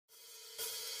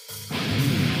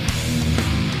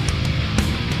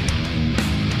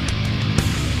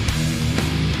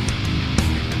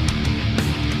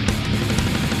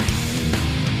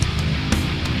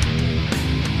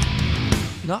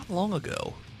long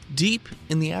ago, deep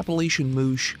in the Appalachian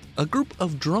Moosh, a group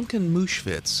of drunken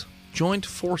Mooshfits joined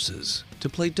forces to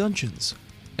play Dungeons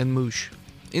and Moosh.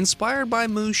 Inspired by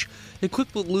Moosh,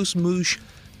 equipped with loose Moosh,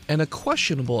 and a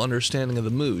questionable understanding of the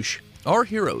Moosh, our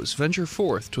heroes venture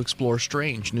forth to explore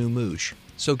strange new Moosh.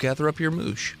 So gather up your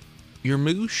Moosh,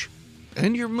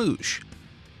 and your Moosh,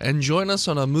 and join us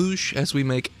on a Moosh as we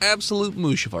make absolute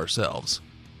Moosh of ourselves.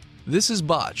 This is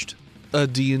Botched, a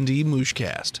D&D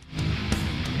Mooshcast.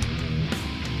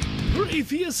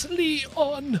 Previously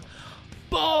on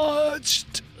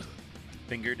Botched.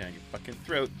 Finger down your fucking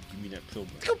throat. Give me that pill.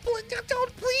 Don't,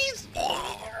 please.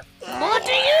 What are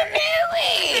you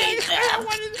doing?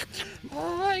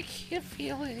 I can't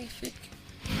feel anything.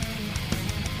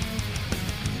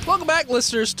 Welcome back,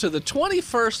 listeners, to the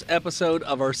 21st episode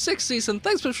of our 6th season.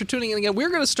 Thanks so much for tuning in again. We're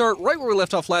going to start right where we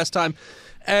left off last time,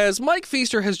 as Mike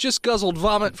Feaster has just guzzled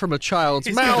vomit from a child's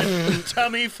mouth.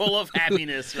 Tummy full of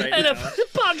happiness right And now.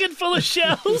 a pocket full of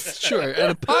shells. Sure,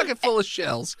 and a pocket full of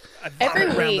shells. Every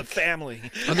around week. the family.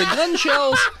 Are they gun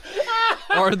shells?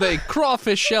 Or are they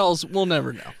crawfish shells? We'll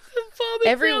never know.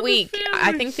 Every week,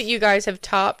 I think that you guys have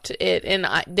topped it, and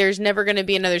there's never going to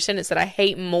be another sentence that I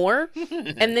hate more.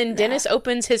 And then Dennis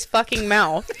opens his fucking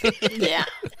mouth. Yeah.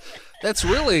 That's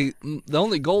really the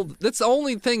only goal. That's the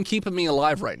only thing keeping me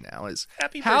alive right now is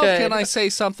how birthday. can I say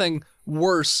something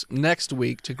worse next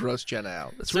week to gross Jenna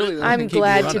out? That's really the only I'm thing keeping me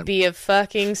glad to running. be of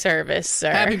fucking service, sir.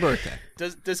 Happy birthday.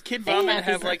 Does kid vomit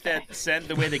happy have like that scent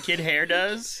the way the kid hair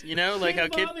does? You know, like how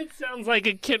kid It sounds like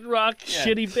a Kid Rock Yeah.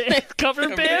 shitty band,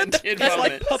 cover band. Kid That's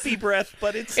vomit. like puppy breath,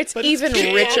 but it's even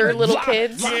kid richer, little vomit.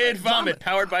 kids. Kid vomit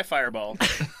powered by Fireball.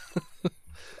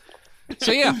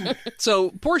 So yeah, so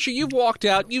Portia, you've walked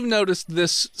out. You've noticed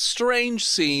this strange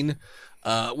scene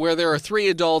where there are 3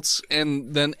 adults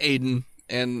and then Aiden.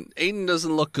 And Aiden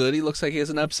doesn't look good. He looks like he has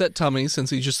an upset tummy since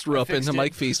he just threw up fixed into it.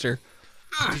 Mike Feaster.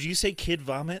 Did you say kid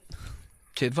vomit?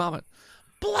 Kid vomit.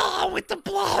 Blah with the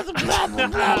blah, the blah, blah,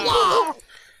 blah.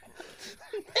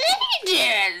 He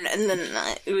did. And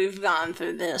then we've gone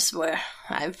through this where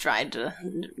I've tried to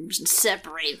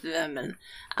separate them, and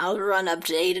I'll run up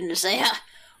to Aiden to say,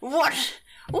 What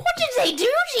did they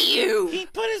do to you? He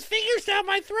put his fingers down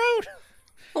my throat.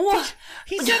 What?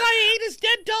 He said I ate his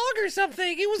dead dog or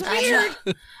something. It was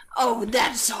weird. Oh,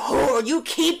 that's horrible. You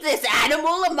keep this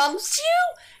animal amongst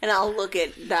you? And I'll look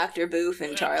at Dr. Booth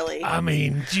and Charlie. I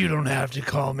mean, you don't have to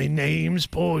call me names,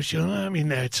 Portia. I mean,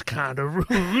 that's kind of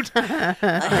rude. I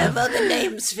have other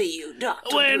names for you,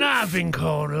 Dr. When Booth. I've been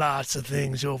called lots of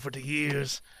things over the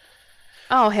years.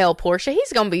 Oh, hell, Portia.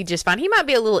 He's going to be just fine. He might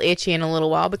be a little itchy in a little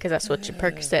while because that's what your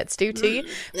Percocets do to you.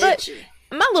 But Itchy.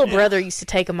 my little brother used to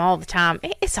take them all the time.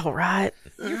 It's all right.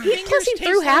 Plus, he Fingers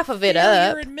threw taste half like of it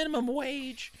failure up. and minimum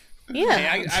wage. Yeah.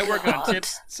 Hey, I work on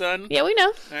tips, son. Yeah, we know.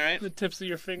 All right. The tips of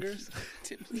your fingers.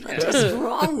 What's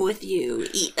wrong with you?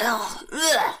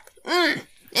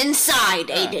 Inside,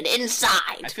 Aiden,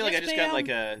 inside. I feel like I just got like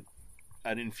an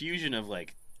infusion of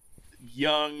like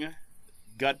young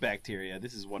gut bacteria.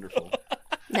 This is wonderful.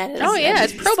 That is, Oh, yeah, that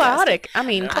it's is disgusting. probiotic. I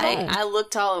mean, come on. I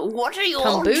looked all. What are you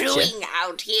all Kombucha. doing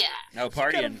out here? Oh,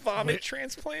 Got a partying. vomit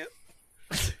transplant.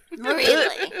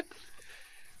 Really?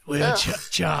 Well, Ugh.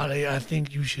 Charlie, I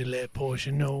think you should let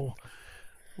Portia know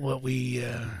what we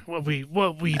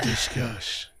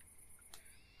discuss.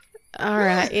 All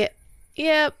right.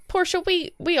 Yeah, Portia,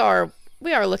 we are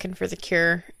looking for the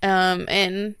cure.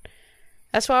 And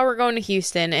that's why we're going to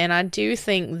Houston, and I do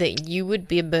think that you would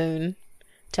be a boon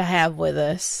to have with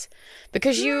us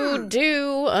because you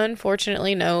do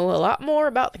unfortunately know a lot more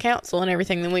about the council and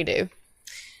everything than we do.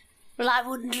 Well, I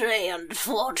wouldn't say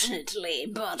unfortunately,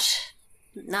 but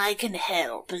I can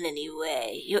help in any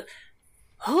way.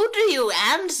 Who do you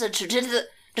answer to?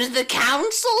 Did the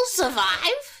council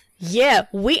survive? Yeah,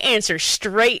 we answer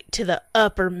straight to the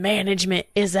upper management.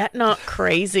 Is that not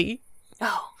crazy?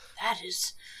 Oh,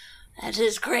 that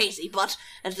is crazy, but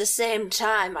at the same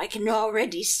time, I can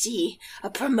already see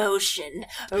a promotion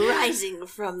rising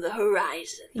from the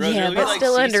horizon. Rosa, yeah, we but like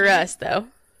still under C-suite? us, though.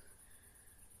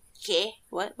 Okay,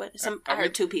 what? I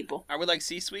heard 2 people. Are we like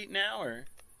C-suite now, or?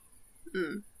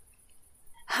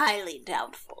 Highly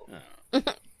doubtful.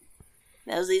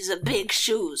 Now, these are big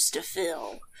shoes to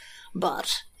fill,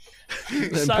 but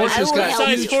And Portia's I will got help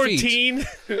huge you. feet.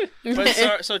 14.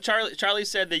 But so Charlie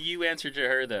said that you answered to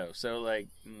her though. So like,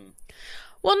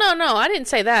 Well, no, I didn't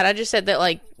say that. I just said that,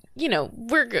 like, you know,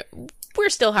 we're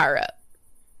still higher up.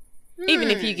 Even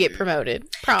if you get promoted,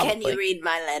 probably. can you read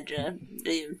my ledger?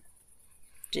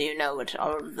 Do you know what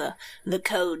all of the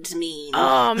codes mean?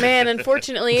 Oh, man,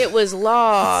 unfortunately, it was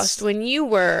lost when you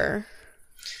were.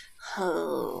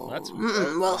 Oh, That's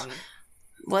well,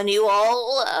 when you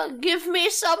all give me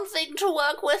something to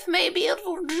work with, maybe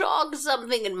it'll jog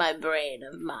something in my brain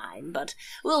of mine, but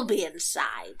we'll be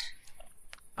inside.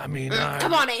 I mean,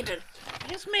 Come on, Aiden.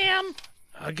 Yes, ma'am.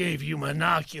 I gave you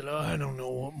monocular. I don't know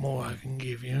what more I can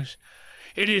give you.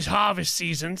 It is harvest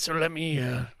season, so let me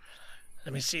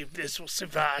see if this will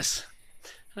suffice.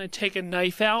 And I take a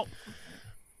knife out,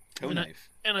 Toe knife.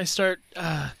 and I start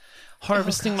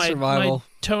harvesting my Survival.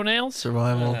 toenails.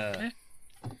 Survival.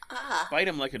 Bite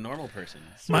him like a normal person.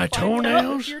 My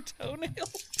toenails? Your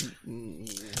toenails.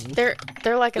 They're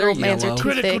like an They're old man's. They're yellow. too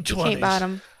Critical thick. You can't 20s. bite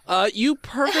them. You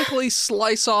perfectly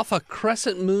slice off a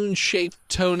crescent moon-shaped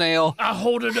toenail. I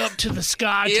hold it up to the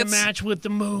sky to It's- match with the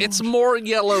moon. It's more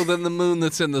yellow than the moon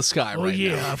that's in the sky Oh, right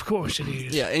yeah, now. of course it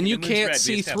is. Yeah, and you moon's can't red, we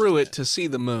see established through it that. to see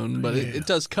the moon, but it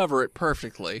does cover it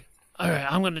perfectly. All right,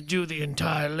 I'm going to do the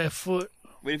entire left foot.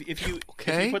 Wait, if you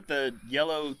put the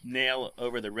yellow nail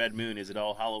over the red moon, is it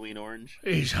all Halloween orange?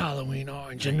 It's Halloween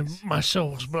orange, and my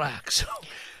soul's black, so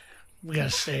we got to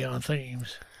stay on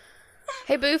themes.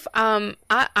 Hey, Boof. I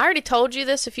already told you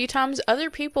this a few times.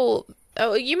 Other people.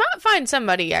 Oh, you might find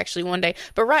somebody actually one day,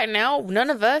 but right now,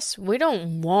 none of us. We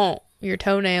don't want your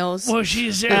toenails. Well,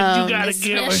 she said you got to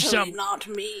give her Especially something. not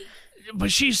me.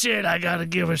 But she said I got to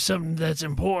give her something that's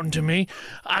important to me.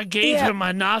 I gave her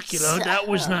my nocular. That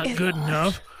was not good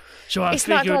enough. So I It's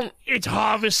not figured gon- it's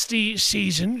harvest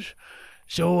season.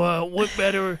 So what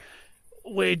better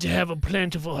way to have a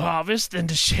plentiful harvest than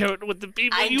to share it with the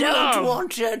people I you don't love?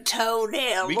 want your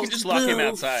toenails. We can just lock him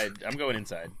Boof. outside. I'm going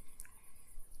inside.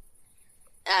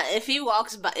 If he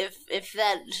walks by, if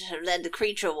that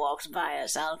creature walks by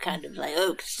us, I'll kind of like,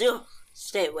 oh, still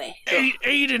stay away.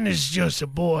 Aiden is just a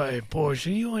boy,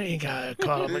 Portia. You ain't got to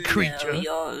call him a creature.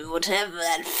 No, whatever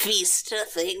that feaster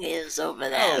thing is over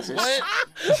there.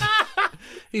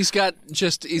 He's got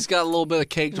a little bit of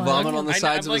caked vomit on the I know,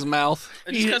 sides I'm of his like- mouth.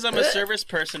 Just because I'm a service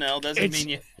personnel doesn't It's- mean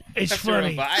you It's have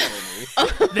funny. to revile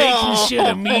me. They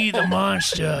consider me the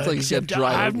monster. like he's got except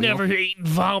dry I've oatmeal. never eaten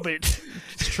vomit.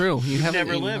 It's true. You haven't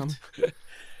Never eaten lived. them.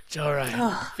 It's all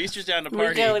right. Feaster's down to We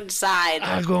party. go inside.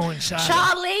 I go inside.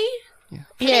 Charlie,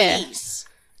 Yeah. please.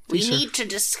 We Feaster. need to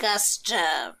discuss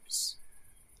terms.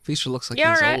 Feaster looks like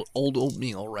Yeah, he's alright. old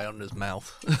oatmeal around his mouth.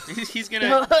 Feaster's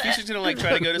gonna like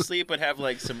try to go to sleep, but have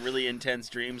like some really intense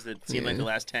dreams that seem like the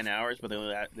last 10 hours, but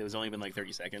there's only been like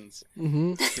 30 seconds.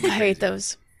 I hate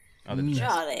those. Oh, the best.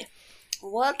 Charlie,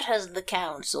 what has the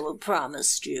council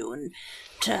promised you in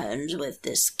terms with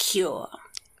this cure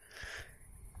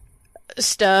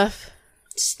Stuff.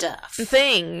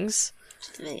 things?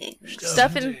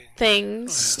 Stuff and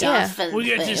things. Stuff and We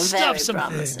get to things. stuff Very some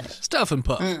promising. things. Stuff and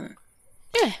puff.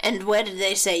 And where did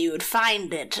they say you would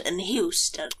find it? In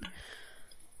Houston.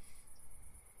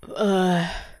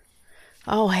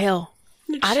 Oh, hell.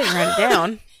 I didn't write it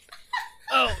down.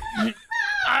 Oh,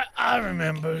 I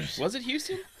remember. Was it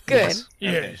Houston? Good.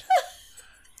 Yes.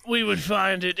 We would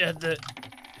find it at the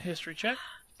history check.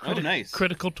 Oh, nice.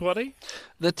 Critical 20.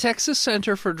 The Texas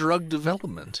Center for Drug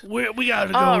Development, We got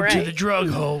to go All to right. the drug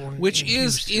hole. which in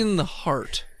is Houston. in the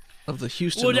heart of the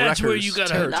Houston Well, that's where Records you gotta-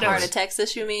 territory. The heart of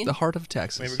Texas, you mean? The heart of Wait,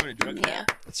 Texas. we're going to drug Yeah,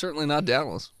 It's certainly not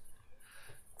Dallas.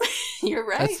 you're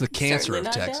right. That's the cancer Certainly of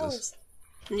not Texas. Dallas.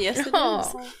 Yes, it is.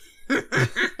 Oh.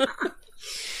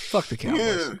 Fuck the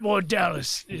Cowboys. Well,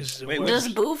 Dallas is the Wait, worst.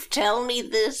 Does Boof tell me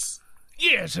this?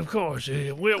 Yes, of course.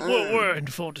 We're in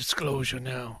full disclosure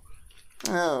now.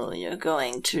 Oh, you're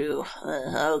going to.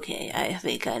 Okay, I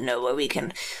think I know where we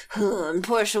can. And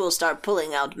Portia will start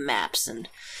pulling out maps and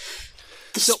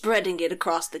spreading it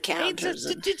across the counters.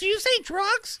 and- Did you say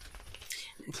drugs?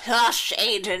 Hush,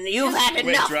 Aiden, you've had Wait,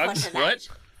 enough drugs? for tonight.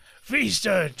 What?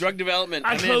 Feaster. Drug development.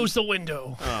 I I'm closed in. the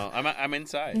window. Oh, I'm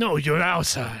inside. No, you're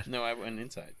outside. No, I went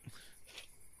inside.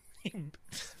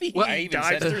 Well, I even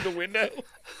Died said through it. the window.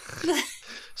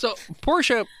 So,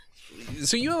 Portia,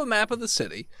 so you have a map of the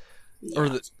city, or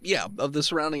of the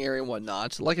surrounding area and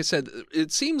whatnot. Like I said,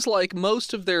 it seems like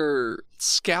most of their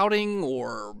scouting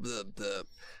or the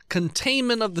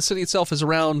containment of the city itself is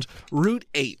around Route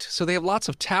 8. So they have lots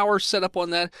of towers set up on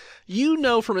that. You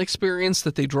know from experience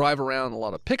that they drive around a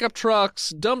lot of pickup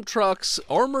trucks, dump trucks,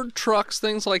 armored trucks,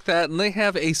 things like that, and they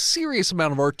have a serious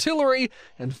amount of artillery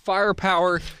and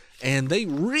firepower, and they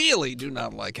really do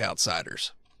not like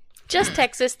outsiders. Just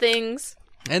Texas things.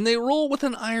 And they rule with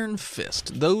an iron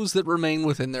fist, those that remain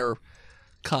within their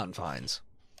confines.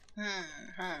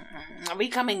 Are we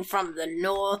coming from the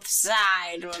north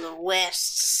side or the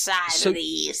west side of the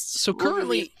east? So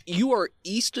currently, you are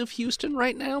east of Houston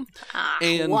right now,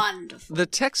 and wonderful. the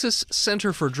Texas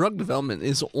Center for Drug Development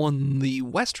is on the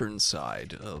western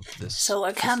side of this. So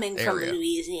we're coming from area.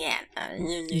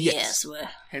 Louisiana. Yes. we're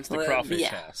Hence the we're- crawfish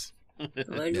yeah. house.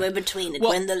 We're between it. Well,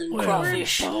 we're in the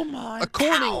crawfish.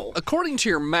 According to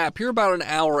your map, you're about an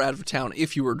hour out of town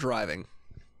if you were driving.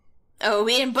 Oh,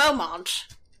 we in Beaumont?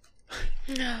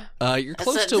 You're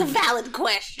close That's a to valid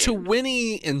question. to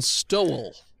Winnie and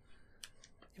Stowell.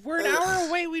 If we're an hour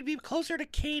away, we'd be closer to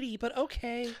Katy, but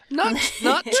okay. Not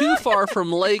too far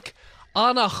from Lake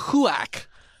Anahuac.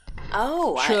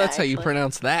 Oh, Sure, that's how you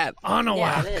pronounce that. Onawak.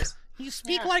 Yeah, it is. You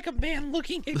speak like a man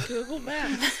looking at Google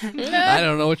Maps. I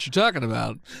don't know what you're talking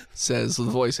about, says the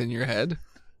voice in your head.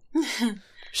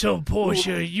 So,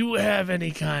 Portia, you have any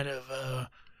kind of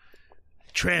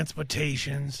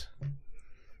transportations?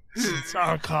 Since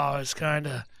our car is kind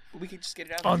of We could just get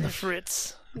it out on there. the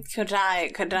fritz. Could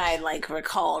I like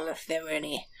recall if there were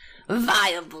any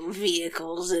viable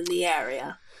vehicles in the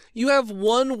area? You have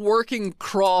one working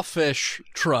crawfish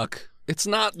truck. It's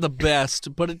not the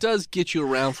best, but it does get you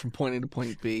around from point A to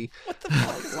point B.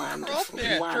 Wonderful,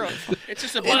 Yeah, wonderful. It's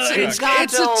just a Well, bus it's truck.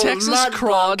 It's a old Texas mud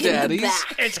Craw bug in the Daddies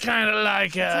back. It's kind of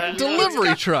like a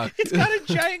delivery truck. It's got a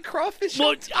giant crawfish.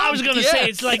 Well, I was gonna Yes. say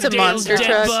it's like It's a Dale's monster dead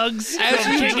truck. bugs As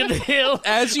from you King of the Hill.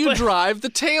 As you drive, the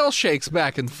tail shakes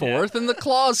back and forth, and the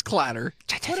claws clatter.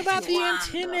 What about the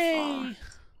Wonderful. antennae?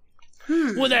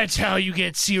 Well, that's how you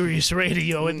get serious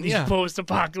radio in these Yeah.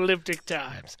 post-apocalyptic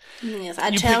times. Yes, I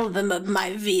tell them of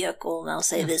my vehicle, and I'll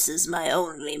say this is my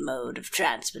only mode of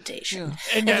transportation.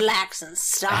 And It that- lacks in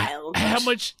style.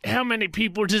 but How many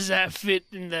people does that fit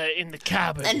in the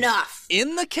cabin? Enough.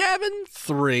 In the cabin,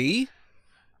 3.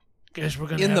 Guess we're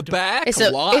gonna In have the to, back, It's a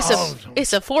a lot.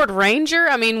 it's a Ford Ranger.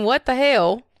 I mean, what the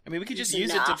hell? I mean, we could just It's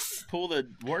use it enough. to pull the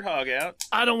warthog out.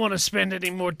 I don't want to spend any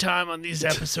more time on these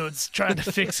episodes trying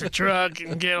to fix a truck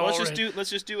and get all Let's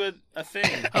just do a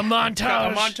thing. a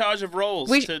montage. A montage of rolls.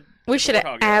 We to we should warthog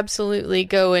out. absolutely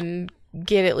go and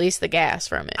get at least the gas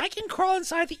from it. I can crawl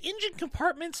inside the engine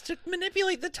compartments to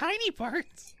manipulate the tiny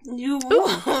parts. You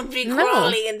won't be no.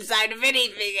 crawling inside of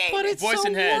anything, But it's Voice so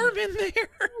and head. warm in there.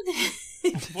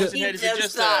 Voice and head, is it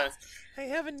just I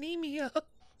have anemia.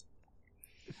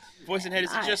 voice and head?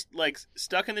 Is it just like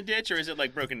stuck in the ditch, or is it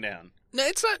like broken down? No,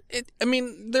 it's not. I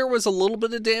mean, there was a little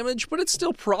bit of damage, but it's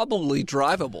still probably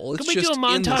drivable. It's Can we just do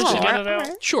a in the montage to ditch. get it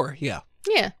out Sure, yeah.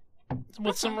 Yeah.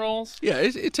 with some rolls? Yeah,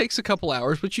 it takes a couple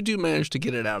hours, but you do manage to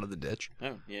get it out of the ditch.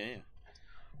 Oh, yeah.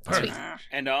 Perfect.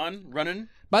 And on running.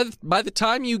 By the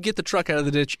time you get the truck out of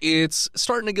the ditch, it's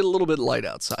starting to get a little bit light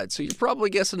outside, so you're probably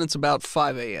guessing it's about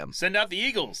 5 a.m. Send out the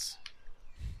eagles.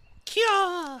 Kia!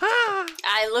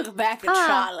 I look back at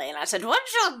Charlie and I said,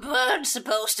 "What's your bird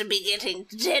supposed to be getting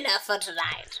dinner for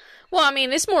tonight?" Well, I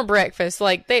mean, it's more breakfast.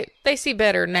 Like they see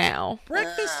better now.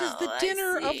 Breakfast is the I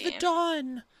dinner of see. the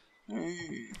dawn.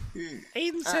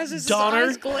 Aiden says his Donner?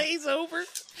 eyes glaze over.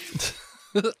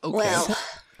 Okay. Well,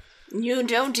 you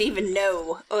don't even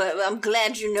know. I'm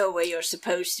glad you know where you're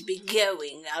supposed to be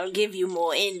going. I'll give you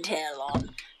more intel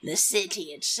on the city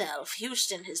itself.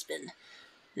 Houston has been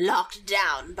locked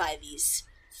down by these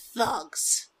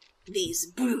thugs, these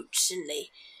brutes, and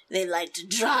they like to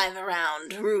drive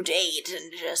around Route 8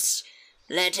 and just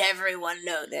let everyone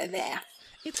know they're there.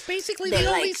 It's basically They the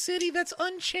only like- city that's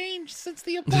unchanged since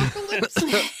the apocalypse.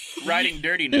 Riding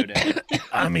dirty, no doubt.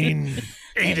 I mean,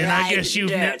 Aiden, I Right, guess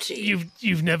dirty.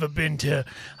 you've never been to,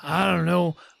 I don't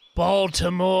know,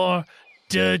 Baltimore,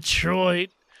 Detroit,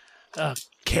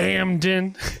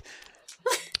 Camden,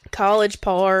 College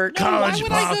Park. College Why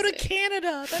would I Park, go to Canada?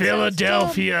 That sounds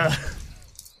Philadelphia,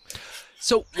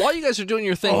 So while you guys are doing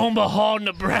your thing, Omaha,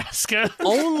 Nebraska.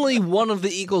 only one of the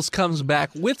eagles comes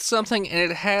back with something,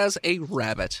 and it has a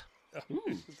rabbit.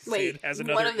 Wait, has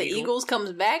one another of the eagle? eagles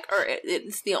comes back, or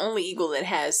it's the only eagle that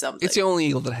has something? It's the only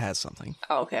eagle that has something.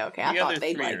 Oh, okay. I The thought other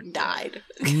they three are died.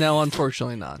 No,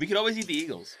 unfortunately not. We could always eat the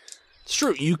eagles. It's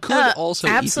true. You could also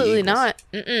absolutely eat the eagles. not.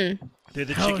 Mm-mm. They're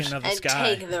the How- chicken of the And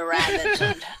sky. take the rabbit,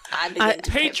 and I begin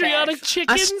to Patriotic prepare.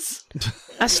 chickens.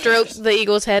 I stroke the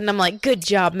eagle's head and I'm like, "Good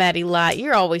job, Maddie Light.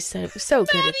 You're always so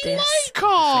good at this." Sam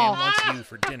wants you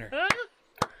for dinner.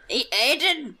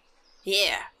 Aiden,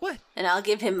 here. What? And I'll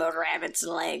give him a rabbit's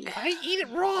leg. I eat it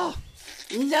raw.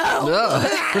 No.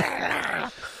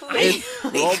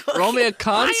 Roll me a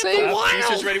con save.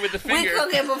 Lisa's ready with the We finger.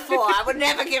 cooked him before. I would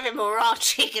never give him a raw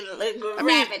chicken leg,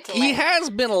 rabbit leg. He has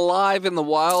been alive in the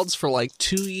wilds for like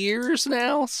 2 years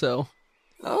now, so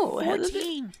Oh, hell of it.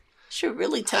 14. Should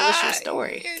really tell us your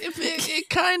story. It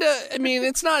kind of. I mean,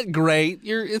 it's not great.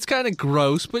 It's kind of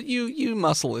gross, but you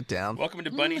muscle it down. Welcome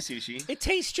to Bunny Sushi. It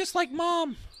tastes just like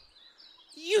Mom.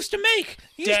 Used to make.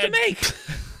 Dead.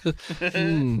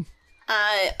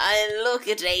 I look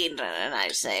at Aiden and I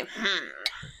say,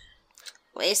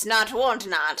 waste not, want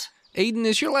not. Aiden,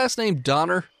 is your last name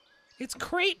Donner? It's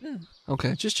Creighton.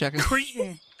 Okay, just checking.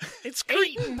 Cretin. It's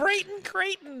Creighton, Brayton,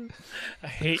 Creighton. I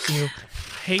hate you.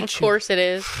 Hate Of you. course it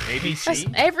is.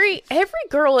 ABC, Every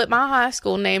girl at my high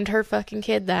school named her fucking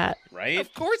kid that. right?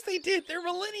 Of course they did. They're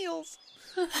millennials.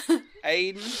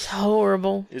 Aiden. It's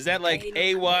horrible. Is that like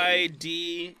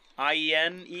AYDIENE?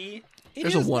 It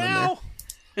There's a is one in there. now.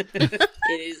 It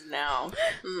is now.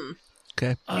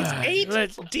 Okay.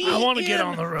 Alright, I want to get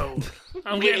on the road.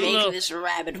 I'm We getting a make little. this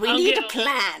rabid. We I'll need get a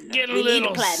plan. get a We need a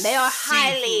little plan. They are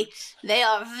seafood. they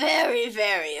are very,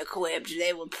 very equipped.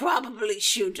 They will probably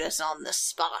shoot us on the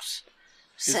spot.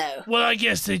 So, Well, I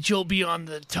guess that you'll be on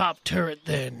the top turret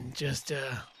then. Just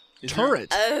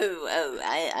Turret.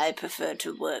 I prefer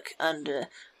to work under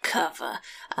cover.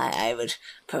 I would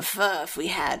prefer if we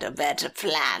had a better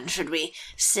plan. Should we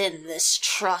send this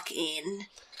truck in?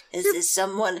 Is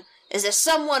there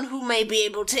someone who may be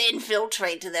able to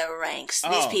infiltrate their ranks?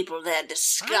 These Oh. people, they're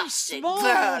disgusting, small.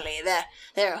 burly,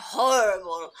 they're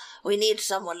horrible. We need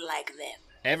someone like them.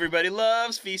 Everybody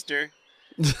loves Feaster.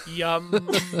 yum.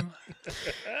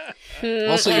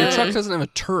 Also, your truck doesn't have a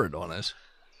turret on it.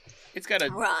 It's got a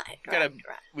Right.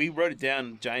 We wrote it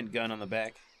down. Giant gun on the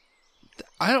back.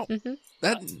 I don't.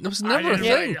 That was never a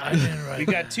thing. I didn't write We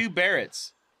that. got 2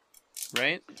 Barretts,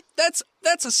 right?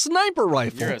 That's a sniper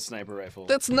rifle. You're a sniper rifle.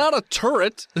 That's not a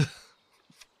turret. But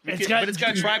It's got- it's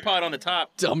got a tripod on the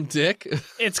top. Dumb dick.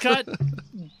 It's got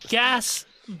gas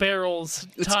barrels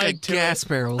It's tied got to gas it.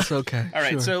 barrels. Okay. All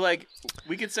right, sure. so like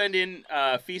we could send in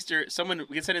Feaster.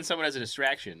 We could send in someone as a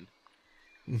distraction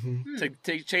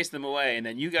to chase them away, and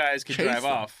then you guys could Chase drive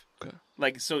them. off. Okay.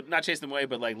 Like so, not chase them away,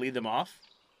 but like lead them off.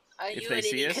 Are If you they in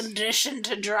see any us? condition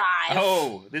to drive?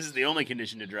 Oh, this is the only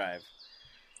condition to drive.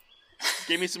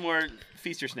 Give me some more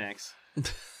Feaster snacks.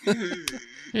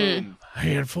 Boom.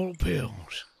 Handful of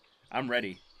pills. I'm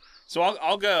ready. So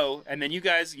I'll go, and then you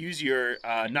guys use your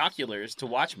binoculars to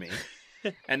watch me,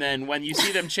 and then when you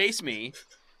see them chase me,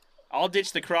 I'll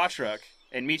ditch the craw truck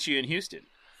and meet you in Houston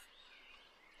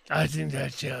I think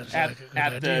that sounds at like a good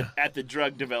at idea.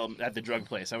 the drug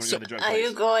place. I want to go to the drug Are place.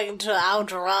 you going to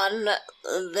outrun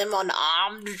them on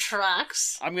armed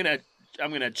trucks? I'm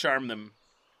gonna charm them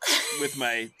with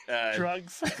my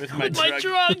Drugs. with my My drug.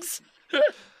 drugs.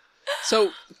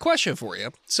 So, question for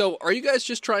you. So, are you guys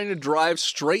just trying to drive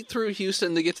straight through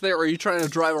Houston to get to there, or are you trying to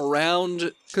drive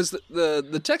around? Because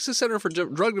the Texas Center for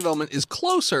Drug Development is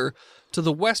closer to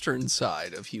the western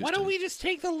side of Houston. Why don't we just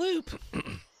take the loop?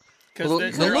 Because Well,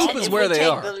 the loop is If where we they take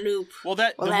are. the loop, well,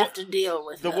 that we'll have to deal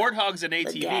with the Warthog's an the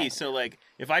ATV, gang. so like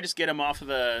if I just get them off of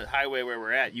the highway where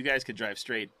we're at, you guys could drive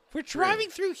straight. We're driving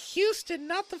through Houston,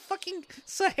 not the fucking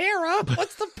Sahara.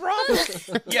 What's the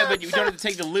problem? Yeah, but you don't have to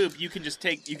take the loop. You can just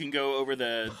you can go over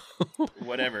the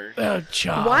whatever. Oh,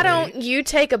 Charlie. Why don't you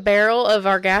take a barrel of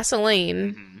our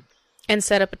gasoline and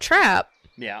set up a trap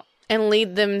Yeah. and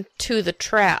lead them to the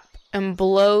trap and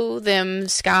blow them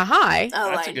sky high?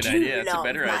 Oh, That's a I good do idea. That's a love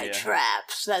better my idea.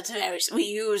 traps. That's very.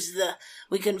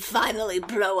 We can finally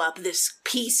blow up this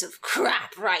piece of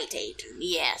crap, right, Aiden?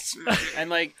 Yes.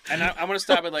 And I want to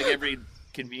stop at like every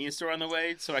convenience store on the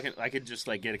way, so I could just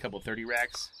like get a couple 30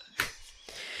 racks.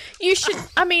 You should.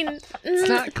 I mean, It's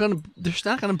not gonna. There's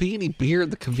not gonna be any beer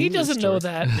at the He convenience doesn't store. know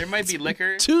that. There might be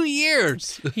liquor. 2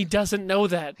 years. He doesn't know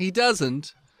that. He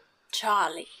doesn't.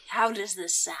 Charlie, how does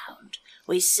this sound?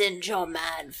 We send your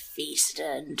man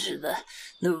Feaster into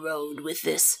the road with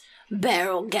this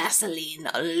barrel gasoline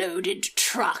loaded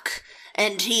truck,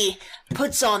 and he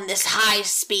puts on this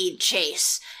high-speed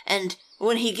chase, and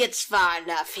when he gets far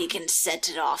enough, he can set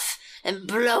it off and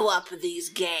blow up these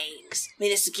gangs. I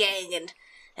mean, this gang,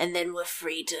 and then we're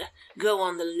free to go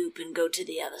on the loop and go to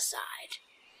the other side.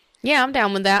 yeah, I'm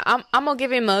down with that. I'm gonna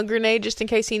give him a grenade just in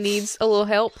case he needs a little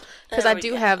help because There I we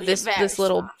do go. have You're this very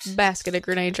little smart. basket of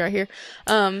grenades right here.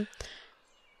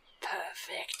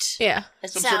 Perfect. Yeah.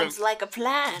 It Some sounds sort of- like a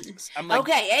plan. I'm like-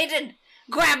 Okay, Aiden,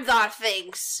 grab our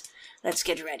things. Let's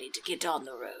get ready to get on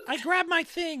the road. I grabbed my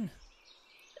thing.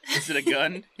 Is it a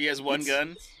gun? He has one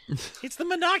gun. It's the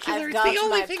binocular. I've It's got the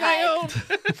only my thing I own.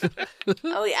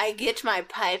 Oh, I get my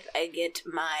pipe. I get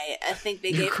my. I think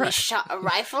they gave me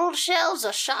rifle shells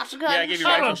or shotgun. Yeah, I gave you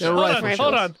Hold on, rifle They're hold rifle on, shells.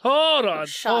 hold on, hold on, hold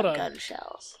Shotgun on.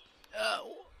 shells.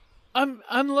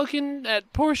 I'm looking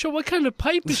at Portia. What kind of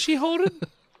pipe is she holding?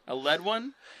 A lead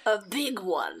one? A big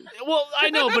one. Well, I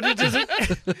know, but it doesn't.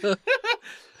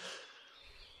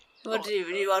 What do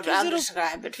you want? Is I'll it a-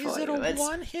 describe it for Is it you. a It's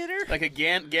one-hitter? Like a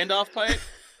Gandalf pipe?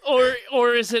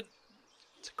 Or is it?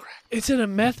 Is it a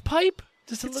meth pipe?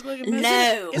 Does it look like a meth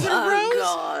pipe? no. Is it a oh rose?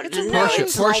 God. It's a no, rose.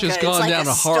 it's Portia's like gone it's down like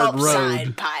a hard stop road.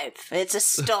 sign pipe. It's a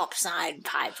stop sign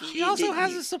pipe. She also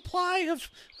has a supply of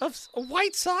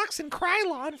white socks and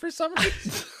Krylon for some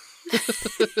reason.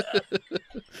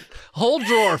 Whole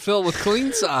drawer filled with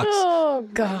clean socks. Oh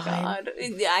God. God.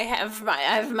 I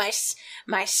have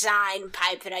my sign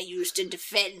pipe that I use to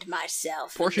defend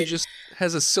myself. Portia just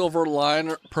has a silver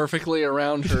line perfectly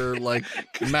around her like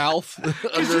mouth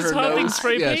under she's her huffing nose.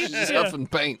 spray yeah, paint? she's Yeah. huffing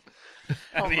paint.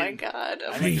 Oh my mean, God.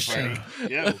 I like the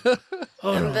party. Yeah.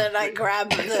 Hold And on. then I grab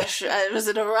the. Was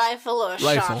it a rifle or a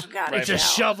Rifle. shotgun? It's a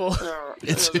shovel.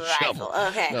 It's It was a rifle. shovel.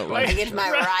 Okay. No, I rifle. get my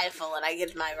rifle and I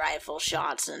get my rifle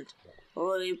shots and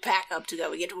we pack up to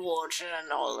go. We get water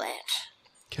and all that.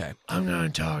 Okay. I'm gonna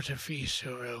talk to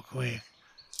Feaster real quick.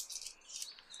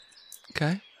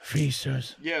 Okay.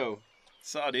 Feasters, Yo.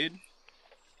 Saw, dude.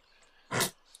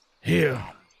 here.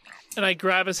 And I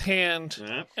grab his hand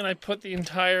Yeah. and I put the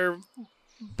entire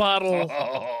bottle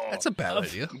Oh. That's a bad Of-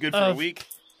 idea. Good for a of- week.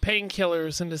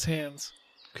 painkillers in his hands.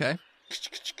 Okay.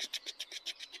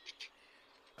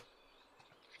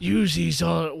 Use these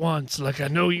all at once, like I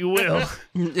know you will.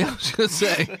 Yeah, I was gonna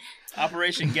say.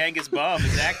 Operation Genghis Bomb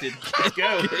is acted. Let's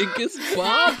go. Genghis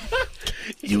Bob.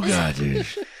 You got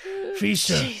this.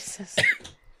 Feaster, Jesus.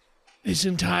 this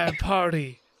entire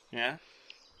party, Yeah?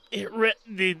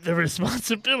 the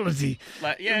responsibility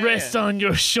Yeah, rests yeah. on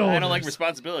your shoulders. I don't like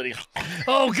responsibility.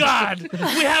 Oh God, we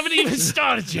haven't even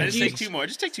started yet. Just take two more.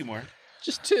 Just take two more.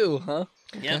 Just two, huh?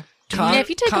 Yeah. Con- Yeah, if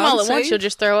you take them all at con once, save? you'll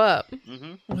just throw up.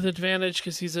 With advantage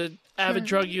because he's an avid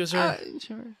drug user.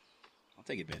 Sure. I'll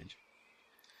take advantage.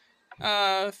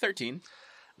 13.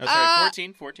 No, sorry,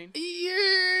 14. 14.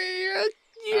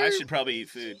 I should probably eat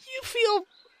food. You feel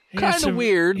Here's kind of some-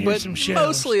 weird, here's but some shells.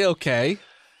 mostly okay.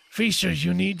 Feasters,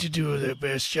 you need to do the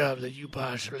best job that you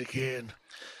possibly can.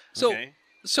 So, Okay.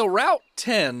 so Route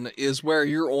 10 is where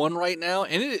you're on right now,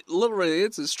 and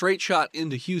it's a straight shot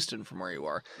into Houston from where you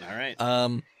are. All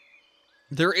right.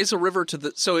 There is a river to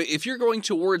the. So if you're going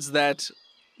towards that,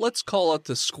 let's call it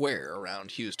the square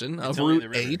around Houston of It's only Route the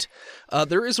river. 8.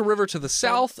 There is a river to the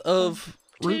south of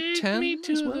Route Take 10 me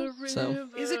to as well. the So river.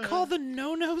 Is it called the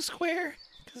No-No Square?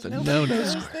 'Cause The nobody No-No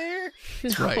goes Square. there.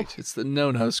 that's right. It's the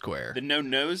No Square. The no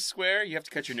nose square. You have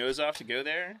to cut your nose off to go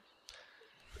there.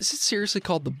 Is it seriously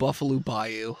called the Buffalo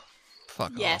Bayou?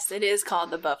 Fuck off. Yes, it is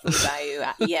called the Buffalo Bayou.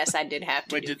 Yes, I did have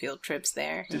to Wait, do did- field trips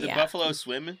there. Did the Yeah. buffalo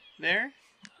swim there?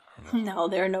 No,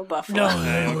 there are no buffalo. No,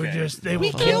 they were Okay. just they We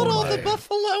were killed all killed the by-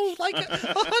 buffalo like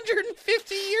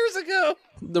 150 years ago.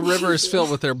 The river is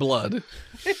filled with their blood.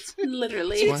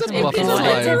 Literally, It's a it Buffalo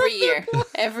floods Bayou. every year.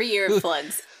 Every year it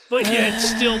floods. But yet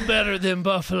still better than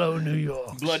Buffalo, New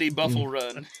York. Bloody Buffalo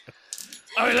Run.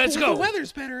 All right, let's The go.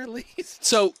 weather's better at least.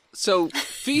 So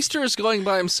Feaster is going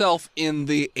by himself in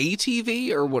the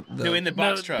ATV or what? No, in the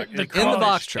box No, truck. the In the crawfish-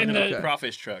 box truck, in the- okay.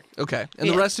 Crawfish truck. Okay, and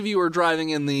the rest of you are driving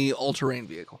in the all-terrain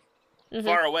vehicle.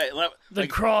 Far away. The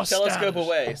cross telescope status.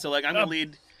 away. So like I'm gonna Up.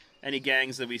 lead any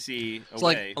gangs that we see It's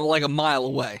away, like a mile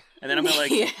away. and then I'm gonna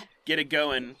like Yeah. get it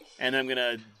going, and I'm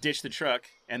gonna ditch the truck,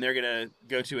 and they're gonna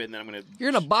go to it, and then I'm gonna You're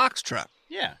in a box truck.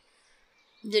 yeah.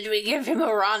 Did we give him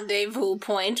a rendezvous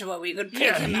point where we could pick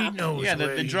Yeah, him he up? knows. Yeah, the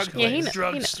where he's drug going. place. Yeah, he kn-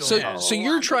 Drug he kn- store. So Yeah. so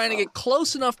you're trying to get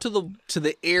close enough to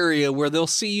the area where they'll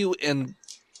see you and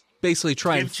basically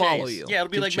try and Give follow chase. you. Yeah, it'll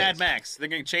be Give like Mad chase. Max. They're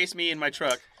gonna chase me in my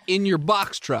truck. In your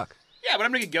box truck. Yeah, but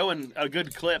I'm gonna get going a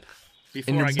good clip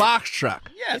before In your I get. box truck.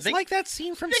 Yeah, It's like that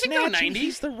scene from they can go Snatch. 90.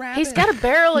 He's the rabbit. He's got a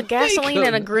barrel of gasoline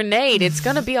and a grenade. It's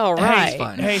gonna be all right.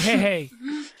 fine. Hey.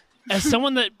 As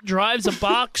someone that drives a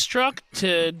box truck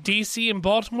to DC and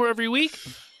Baltimore every week,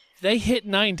 they hit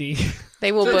 90.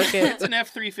 They will book it. it's an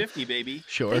F-350, baby.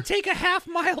 Sure. They take a half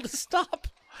mile to stop.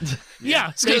 Yeah, I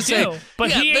was they gonna do. say, But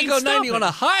yeah, he they ain't go 90 stopping. on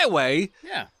a highway.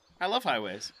 Yeah, I love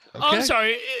highways. Oh, I'm Okay.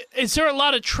 sorry. Is there a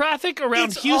lot of traffic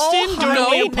around It's Houston all during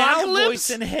highway the now, apocalypse? voice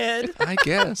and head. I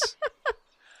guess.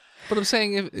 But I'm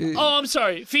saying if Oh, I'm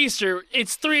sorry, Feaster.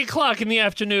 It's 3:00 in the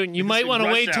afternoon. You might in want to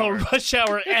rush wait till hour. rush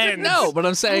hour ends. no, but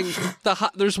I'm saying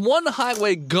there's one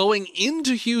highway going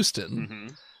into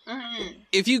Houston.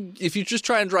 If you just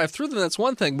try and drive through them, that's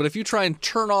one thing. But if you try and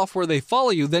turn off where they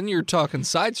follow you, then you're talking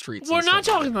side streets. we're and not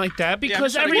stuff. talking like that Yeah, I'm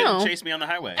because just trying to every get him No. to chase me on the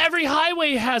highway. every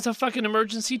highway has a fucking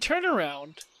emergency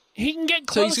turnaround. He can get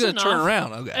So close he's going to enough turn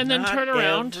around. Okay. and then turn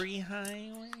around. Every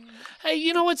highway. Hey,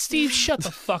 you know what, Steve? Shut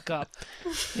the fuck up.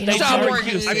 Stop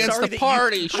working I'm against sorry the that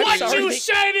party. What sorry you that-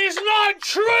 said is not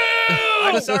true!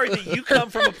 I'm sorry that you come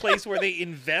from a place where they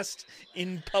invest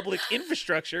in public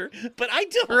infrastructure, but I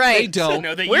don't. They Right. don't.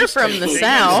 No, they We're used from to. the They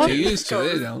South. They used to.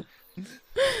 They don't.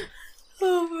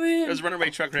 Oh man. Those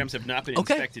runaway truck ramps have not been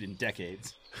Okay. inspected in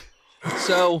decades.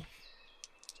 So,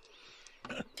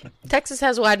 Texas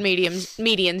has wide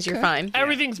medians. You're fine.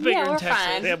 Everything's bigger Yeah, in we're Texas.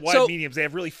 fine. They have wide So- mediums. They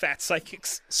have really fat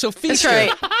psychics. so That's Feaster.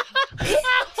 right.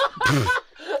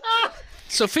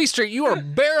 So Feaster, you are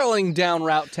barreling down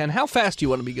Route 10. How fast do you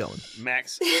want to be going?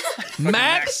 Max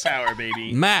Max. power,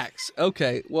 baby. Max.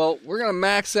 Okay. Well, we're gonna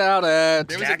max out at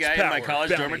There was a Max guy in my power, college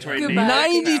bounty dormitory hunter. named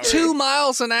Max 92 Power.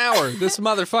 miles an hour. This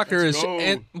motherfucker is.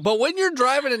 Let's go. But when you're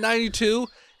driving at 92,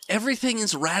 everything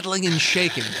is rattling and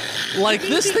shaking. Like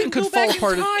this thing could fall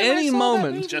apart at any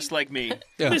moment. Just like me.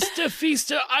 Yeah. Mr.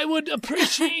 Feaster, I would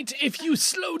appreciate if you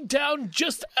slowed down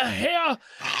just a hair.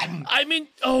 I mean,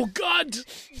 oh god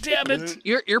damn it.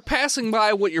 You're passing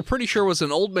by what you're pretty sure was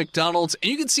an old McDonald's,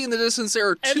 and you can see in the distance there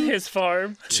are And his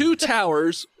farm. two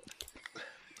towers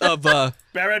of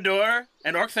Barrador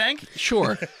and Orkthank?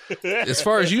 sure, as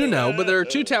far as you know, but there are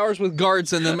two towers with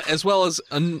guards in them, as well as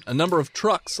a number of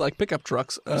trucks, like pickup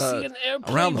trucks, See an around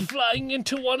airplane them. flying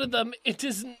into one of them. It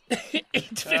is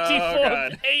 8:54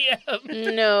 God.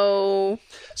 a.m. No.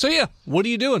 So yeah, what are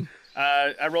you doing?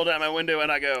 I roll down my window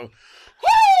and I go,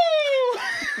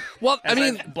 Well, I as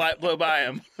mean, blow by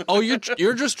him. oh, you're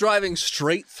just driving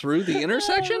straight through the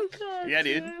intersection? Yeah,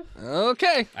 dude.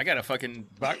 Okay, I got a fucking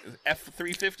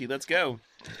F350. Let's go.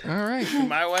 all right.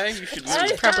 My way, you should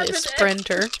move. Probably a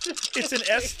sprinter. It's an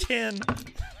S10.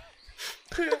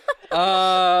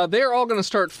 They're all going to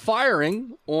start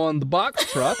firing on the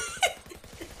box truck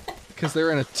because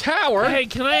they're in a tower. Hey,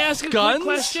 can I ask a Guns?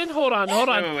 quick question? Hold on.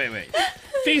 Wait.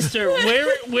 Feaster,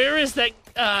 where is that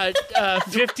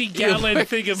 50-gallon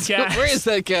thing of gas? Where is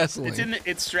that gasoline?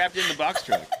 It's strapped in the box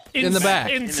truck. in the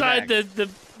back. Inside In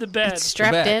the bed. It's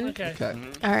strapped back. in. Okay. Okay.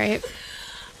 All right.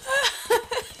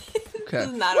 Okay.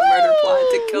 Not a murder plot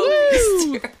to kill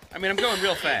Feaster. I mean, I'm going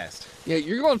real fast. Yeah,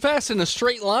 you're going fast in a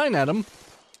straight line at them.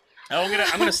 I'm gonna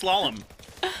slalom.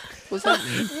 What's that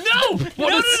mean? No!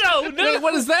 Wait,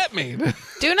 what does that mean?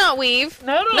 Do not weave.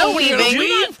 No, No weaving.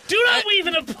 Do not weave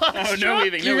in a box Oh, no truck.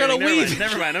 weaving. You're No gonna weaving. weave.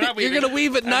 Never mind. I'm not weaving. You're gonna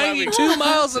weave at I'm not weaving. 92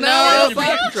 miles an hour No, in a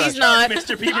box truck. he's not.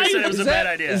 Mr. Peeper said it was a bad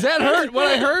idea. Is that hurt? What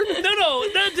I heard? No,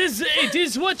 it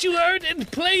is what you heard, and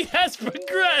play has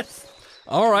progressed.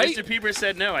 All right. Mr. Peeper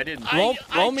said no, I didn't. Roll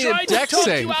I me a tried dex to talk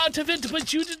save. you out of it,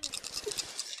 but you didn't.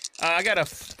 I got a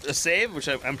save, which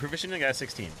I'm proficient in. I got a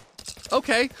 16.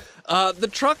 Okay. The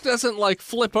truck doesn't like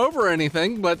flip over or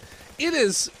anything, but it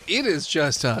is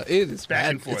just it is Back bad.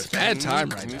 and forth. It's bad time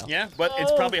right now. Yeah, but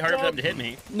it's probably harder for them to hit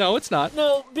me. No, it's not.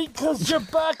 No, because your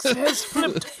box has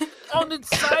flipped on its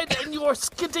side, and you are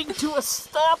skidding to a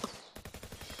stop.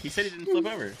 He said he didn't flip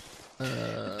over.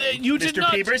 You did Mr.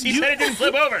 not. Peepers, he you, said it didn't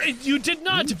flip over. You did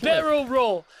not barrel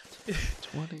roll.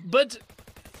 20. But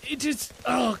it is.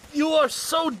 Oh, you are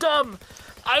so dumb.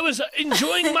 I was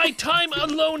enjoying my time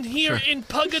alone here in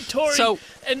Purgatory, So-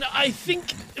 and I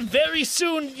think very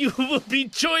soon you will be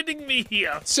joining me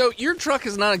here. So your truck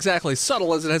is not exactly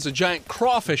subtle as it has a giant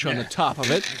crawfish on the top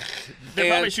of it. They're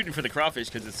And- probably shooting for the crawfish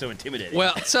because it's so intimidating.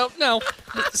 Well, so no.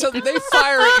 So they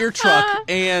fire at your truck,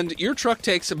 and your truck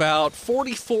takes about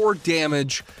 44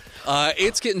 damage.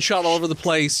 It's getting shot all over the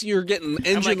place. You're getting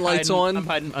engine lights on. I'm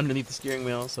hiding underneath the steering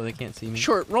wheel so they can't see me.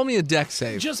 Short, roll me a deck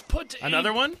save. Just put Another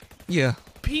a one? Yeah.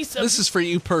 piece of This is for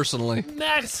you personally.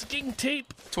 masking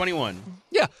tape. 21.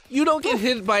 Yeah, you don't get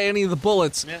hit by any of the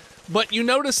bullets, Yeah. but you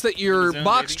notice that your zone,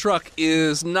 box baby. truck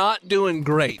is not doing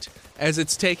great, as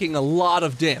it's taking a lot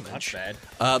of That's damage. bad.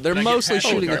 They're Did I get mostly past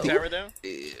shooting the at the. tower,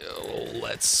 though?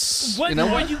 Let's. When you know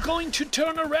are what? you going to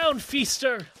turn around,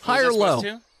 Feaster? High or Was I low? supposed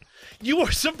to? You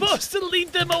were supposed to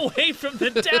lead them away from the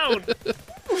town.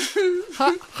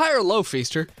 High or low,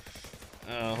 Feaster?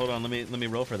 Hold on, let me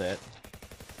roll for that.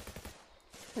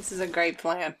 This is a great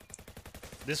plan.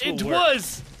 This will It work.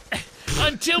 was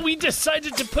until we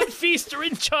decided to put Feaster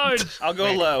in charge. I'll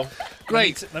go low.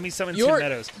 Great. Let me summon Your- Tim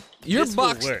Meadows. Your This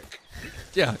box. will work.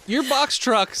 Yeah, your box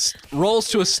truck rolls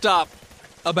to a stop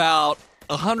about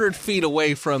 100 feet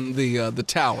away from the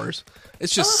towers.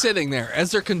 It's just sitting there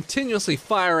as they're continuously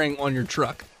firing on your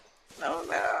truck. Oh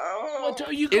no. What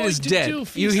are you It going is to dead. do, You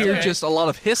Feaster? hear just a lot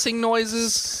of hissing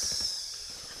noises.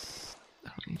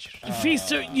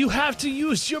 Feaster, you have to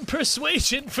use your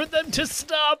persuasion for them to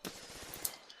stop.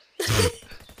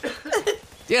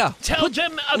 Yeah. Tell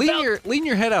them about Lean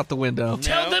your head out the window.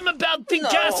 tell No. them about the No.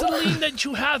 gasoline that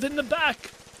you have in the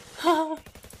back.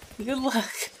 Good luck.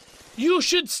 You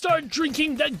should start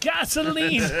drinking the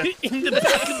gasoline in the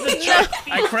back of the truck.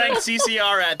 I crank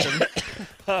CCR at them.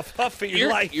 Huff, huff for your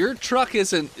life. Your truck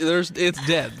isn't. It's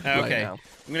dead right Okay. now.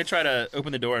 I'm gonna try to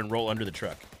open the door and roll under the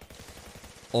truck.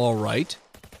 All right.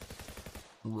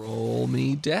 Roll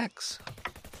me dex.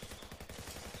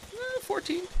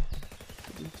 14.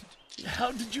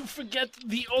 How did you forget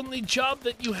the only job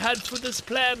that you had for this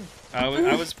plan? I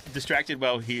was distracted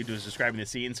while he was describing the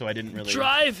scene, so I didn't really.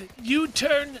 Drive,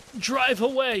 U-turn, drive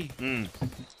away.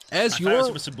 As I was you're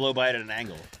supposed to blow by it at an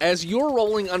angle. as you're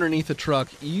rolling underneath the truck,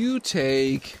 you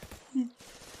take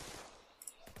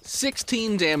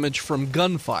 16 damage from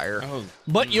gunfire. Oh.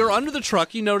 But you're under the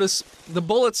truck. You notice the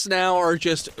bullets now are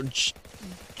just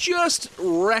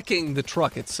wrecking the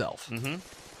truck itself. Mm-hmm.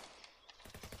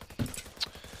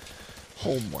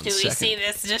 Hold one Do second. we see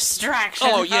this distraction?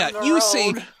 Oh on yeah, the you road?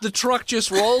 see the truck just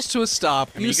rolls to a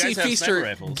stop. mean, you you see guys have sniper Feaster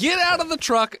rifles. get out of the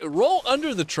truck, roll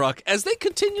under the truck as they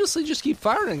continuously just keep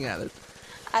firing at it.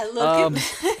 I look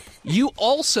at. You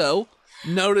also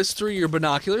notice through your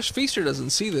binoculars. Feaster doesn't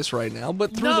see this right now,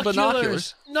 but through the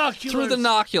binoculars, through the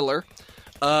nocular,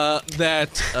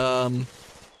 that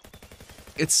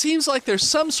it seems like there's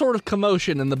some sort of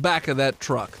commotion in the back of that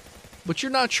truck, but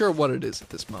you're not sure what it is at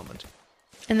this moment.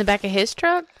 In the back of his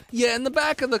truck? Yeah, in the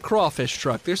back of the crawfish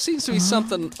truck, there seems to be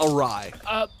something awry.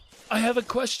 I have a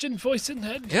question, voice in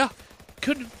head. Yeah.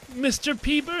 Could Mr.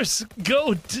 Peebers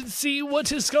go to see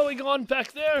what is going on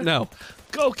back there? No.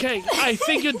 Okay, I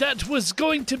figured that was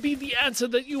going to be the answer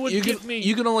that you would give me.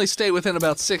 You can only stay within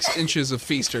about 6 inches of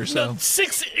Feaster, so. No,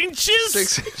 6 inches?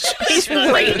 6 inches. He's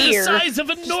right The here. size of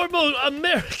a normal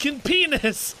American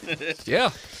penis.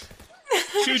 Yeah.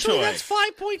 Chew toy. That's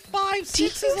 5.5.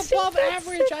 6 is above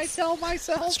average, I tell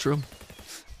myself. That's true.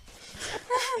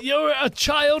 You're a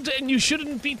child and you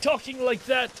shouldn't be talking like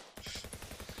that.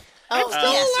 Oh,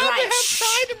 Still yes, allowed right. to have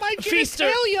pride in my Feaster,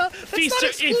 genitalia. That's Feaster, not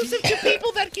exclusive to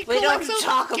people that can We collect don't Social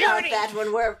talk about Security. that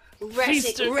when we're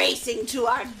Feaster. racing to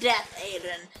our death,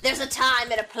 Aiden. There's a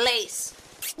time and a place.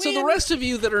 So the rest of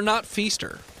you that are not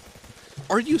Feaster,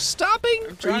 are you stopping? Are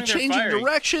you trying, they're changing firing.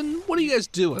 direction? What are you guys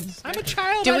doing? I'm a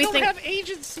child. Do I we don't think- have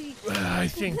agency. I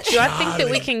think Do I think that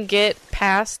we can get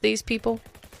past these people?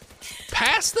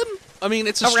 Past them? I mean,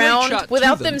 it's a straight shot Around to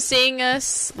without them. them seeing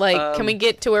us? Like, can we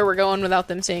get to where we're going without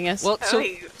them seeing us? Well,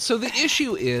 so the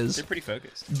issue is They're pretty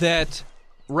focused. that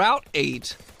Route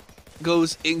 8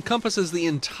 encompasses the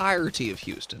entirety of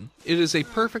Houston. It is a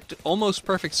perfect, almost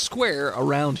perfect square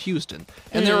around Houston,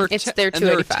 and there are it's ta- their and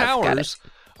there are 285. Got towers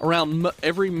around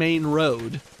every main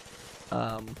road.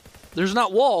 There's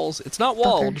not walls; it's not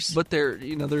walled, Fuckers. but there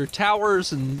are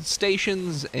towers and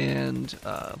stations and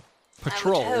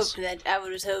patrols. I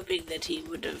was hoping that he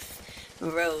would have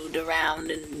rode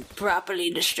around and properly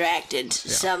distracted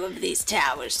some of these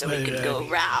towers so we could go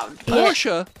around.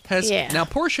 Portia has Yeah. now.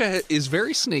 Portia is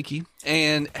very sneaky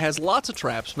and has lots of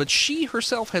traps, but she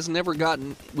herself has never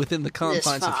gotten within the This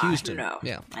confines of far, Houston. no,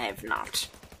 Yeah, I have not.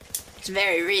 It's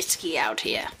very risky out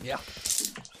here. yeah.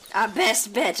 Our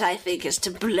best bet, I think, is to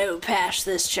blow past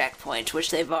this checkpoint, which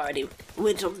they've already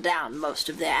whittled down most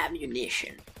of their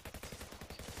ammunition.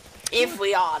 If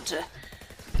we are to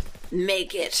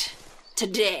make it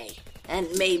today, and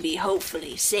maybe,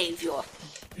 hopefully, save your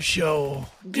show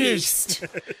this beast.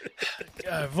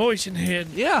 voice in head.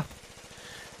 Yeah.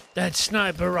 That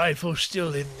sniper rifle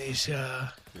still in this.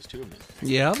 There's two of them.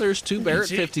 Yeah, there's 2 Barrett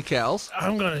See? 50 cals.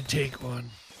 I'm gonna take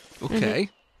one, Okay.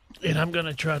 and I'm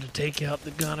gonna try to take out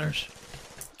the gunners.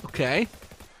 Okay.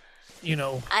 You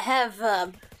know, I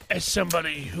have as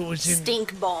somebody who was in.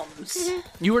 stink bombs.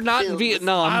 You were not in Filled with-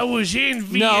 Vietnam. I was in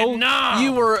no, Vietnam.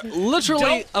 you were literally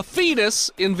Don't- a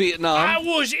fetus in I Vietnam.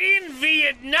 was in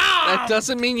Vietnam. That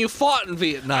doesn't mean you fought in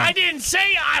Vietnam. I didn't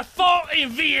say I fought in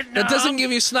Vietnam. That doesn't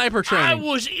give you sniper I training.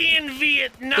 was in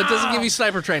Vietnam. That doesn't give you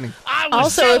sniper training. I was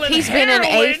Also, if selling he's been in a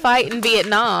heroin- fight in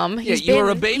Vietnam, Yeah, he's you were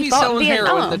a been- baby he fought in selling heroin.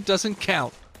 Vietnam. That doesn't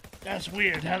count. That's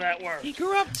weird how that works. He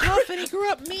grew up tough and he grew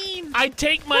up mean. I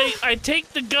take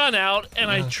the gun out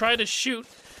and I try to shoot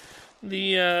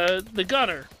the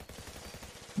gunner.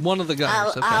 One of the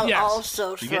gunners. Okay. I'll Yes.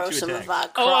 also You get throw two some attacks. of our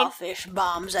crawfish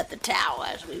bombs at the tower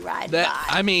as we ride That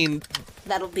by. I mean,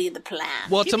 That'll be the plan.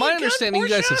 well, to me my a gun, understanding, you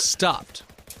guys Portia? have stopped.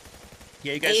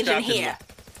 Yeah, you guys Agent stopped here.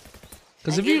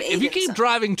 Because I if you give Aiden keep some.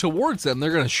 driving towards them, they're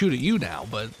going to shoot at you now.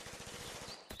 But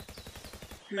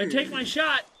I take my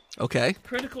shot. okay,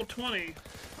 Critical 20,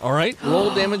 all right. Roll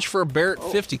damage for a Barrett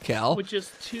 50 cal. which is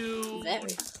 2. Very.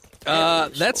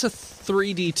 That's a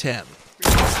 3d10.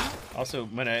 Also,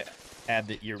 I'm gonna add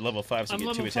that you're level 5, so I'm you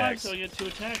get level 2 5, attacks. so I get 2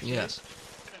 attacks. Yes.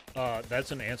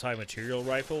 That's an anti-material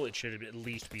rifle. It should at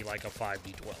least be like a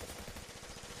 5d12.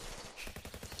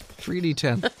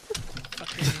 3d10.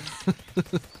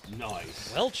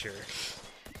 Nice. Welcher.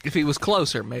 If he was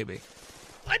closer, maybe.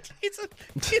 What? It's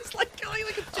like going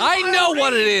like a I know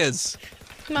what it is.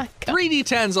 My God.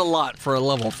 3d10's a lot for a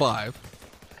level 5.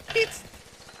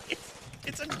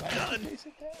 It's a gun.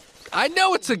 I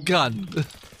know it's a gun.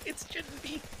 It shouldn't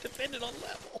be dependent on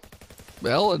level.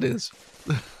 Well, it is.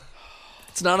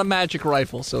 It's not a magic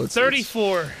rifle, so it's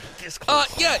 34.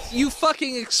 Yeah, you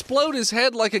fucking explode his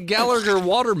head like a Gallagher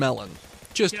watermelon.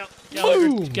 Just Yep.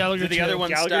 boom. Gallagher Did the other one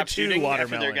Gallagher stop 2 shooting after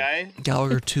their watermelon. guy?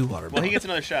 Gallagher 2 watermelon. Well, he gets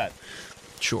another shot.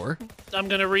 Sure, I'm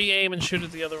gonna re-aim and shoot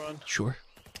at the other one. sure.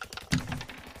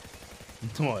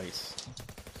 Nice.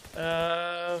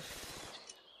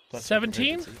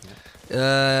 17.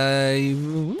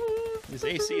 His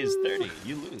AC is 30.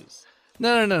 You lose.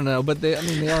 No. But they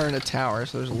are in a tower,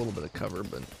 so there's a little bit of cover.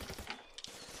 But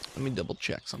let me double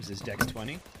check Is something. his dex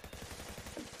 20?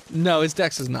 No, his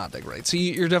dex is not that great, so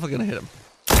you're definitely gonna hit him.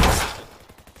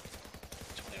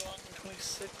 21,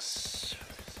 26,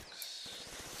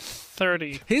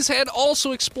 30. His head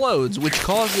also explodes, which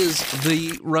causes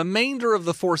the remainder of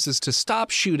the forces to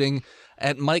stop shooting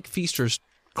at Mike Feaster's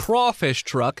crawfish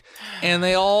truck, and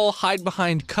they all hide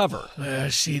behind cover.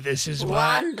 See, this is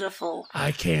why Wonderful.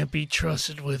 I can't be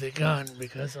trusted with a gun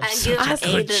because I'm I such give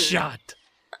a good Aiden- shot.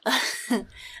 I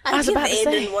was give about to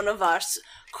say. Aiden one of our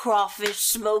crawfish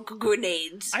smoke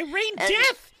grenades. I rain And-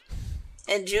 death.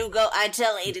 And I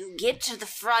tell Aiden, get to the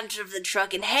front of the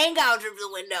truck and hang out of the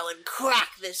window and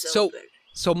crack this open.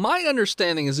 So my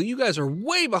understanding is that you guys are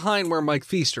way behind where Mike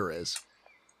Feaster is,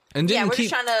 and Yeah, didn't we're keep.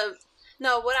 just trying to.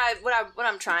 No, what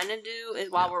I'm trying to do is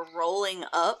while we're rolling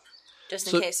up, just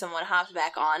in So- case someone hops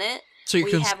back on it, So you're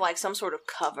we con- have like some sort of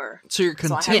cover. so you're so I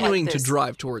have, like, continuing to this-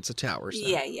 drive towards the towers.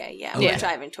 Then. Yeah. Okay. We're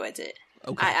driving towards it.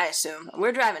 Okay. I assume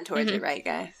we're driving towards it, right,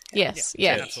 guys? Yes.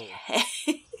 Yeah, Yeah. absolutely.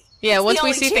 Yeah. Once the we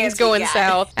only see things chance we going got.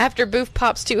 south, after Booth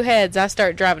pops 2 heads, I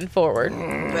start driving forward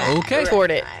Okay. toward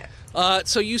it.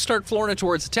 So you start flooring it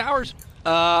towards the towers.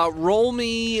 Roll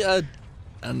me a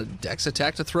dex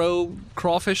attack to throw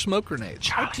crawfish smoke grenades.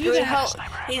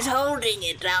 He's holding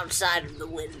it outside of the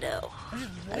window.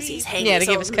 As he's hanging Yeah, to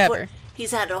so give us cover.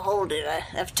 He's had to hold it.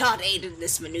 I've taught Aiden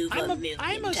this maneuver a million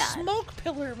I'm a times. smoke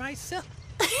pillar myself.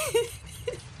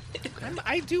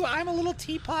 I'm a little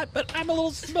teapot, but I'm a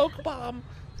little smoke bomb.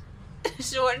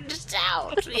 Sort it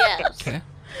out, yes. Okay.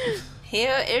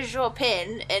 Here is your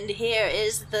pin, and here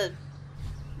is the...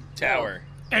 Tower.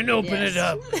 And open Yes. it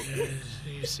up.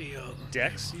 You see,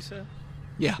 Dex, you said?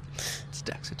 Yeah. It's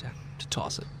dex attack to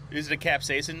toss it. Is it a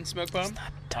capsaicin smoke bomb?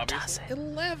 Obviously.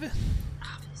 11.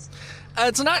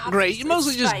 It's not great. You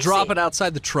mostly just spicy. drop it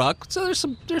outside the truck. So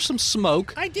there's some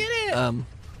smoke. I did it.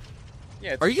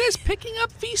 Yeah, Are you guys picking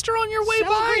up Feaster on your way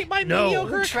Celebrate by? my No.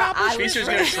 mediocre Try- I accomplishment. was Feaster's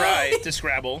gonna try to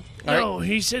Scrabble. no,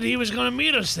 he said he was going to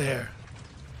meet us there.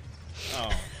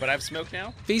 Oh, but I have smoke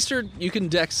now? Feaster, you can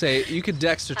dex to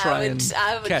try and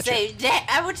catch it.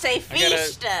 I would say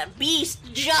feast, beast,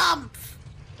 jump.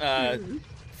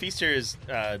 Feaster is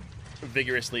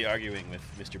vigorously arguing with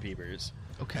Mr. Peepers.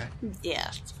 Okay.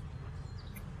 Yes.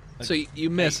 So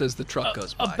you miss as the truck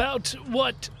goes by. About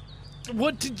what?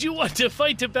 What did you want to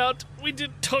fight about? We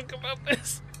didn't talk about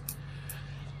this.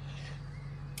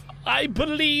 I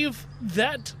believe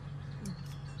that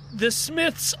the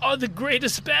Smiths are the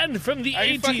greatest band from the Are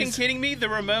you 80s. fucking kidding me? The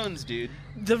Ramones, dude.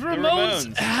 The Ramones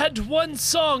Ramones. had one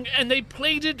song and they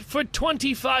played it for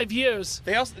 25 years.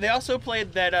 They also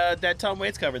played that Tom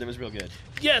Waits cover that was real good.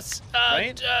 Yes,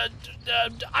 Right?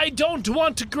 I don't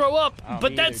want to grow up, Oh,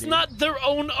 but me that's either, dude. not their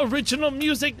own original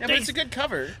music. Yeah, but it's a good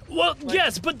cover. Well,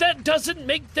 yes, but that doesn't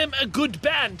make them a good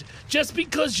band. Just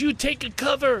because you take a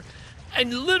cover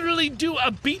and literally do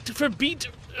a beat for beat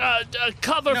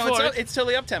cover No, for it, it's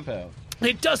totally up tempo.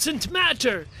 it doesn't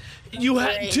matter. You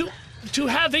have to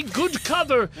have a good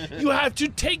cover. You have to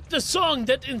take the song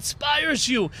that inspires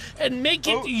you and make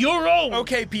it your own.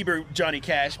 Okay, Peeper, Johnny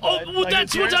Cash. Oh, bud. well, Like, that's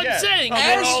it's yours, what I'm yeah. saying. Oh,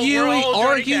 As you we're all Johnny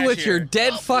argue Cash with your here.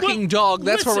 dead fucking dog,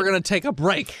 that's where we're listen. going to take a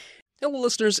break. Hello,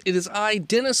 listeners. It is I,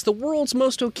 Dennis, the world's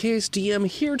most okayest DM,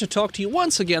 here to talk to you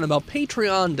once again about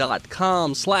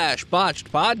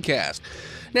patreon.com/botchedpodcast.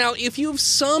 Now, if you've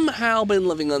somehow been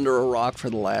living under a rock for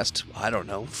the last,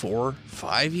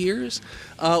 4-5 years,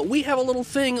 we have a little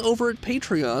thing over at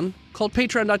Patreon called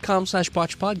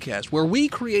patreon.com/botchedpodcast, where we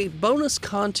create bonus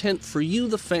content for you,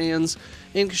 the fans,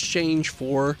 in exchange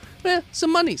for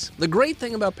some monies. The great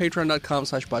thing about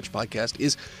patreon.com/botchedpodcast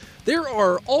is there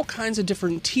are all kinds of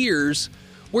different tiers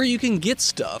where you can get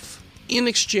stuff in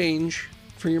exchange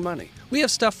for your money. We have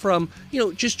stuff from,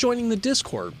 just joining the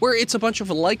Discord, where it's a bunch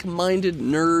of like-minded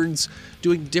nerds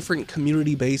doing different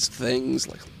community-based things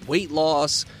like weight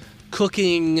loss,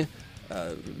 cooking,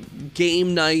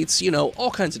 game nights,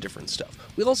 all kinds of different stuff.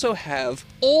 We also have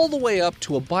all the way up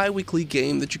to a bi-weekly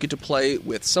game that you get to play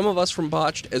with some of us from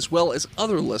Botched as well as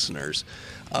other listeners.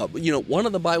 One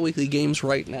of the bi-weekly games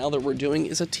right now that we're doing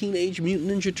is a Teenage Mutant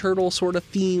Ninja Turtle sort of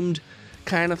themed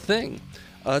kind of thing.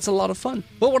 It's a lot of fun.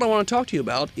 But what I want to talk to you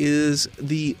about is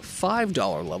the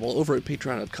 $5 level over at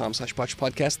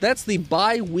patreon.com/botchedpodcast. That's the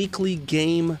bi-weekly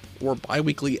game or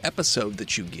bi-weekly episode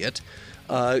that you get.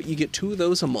 You get 2 of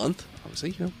those a month,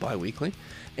 obviously, bi-weekly.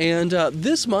 And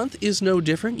this month is no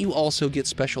different. You also get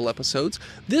special episodes.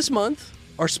 This month,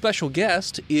 our special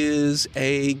guest is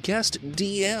a guest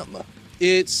DM.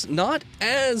 It's not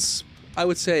as, I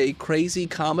would say, crazy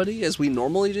comedy as we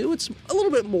normally do. It's a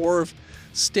little bit more of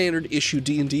standard issue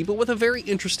D&D, but with a very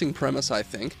interesting premise, I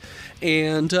think.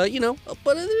 And, but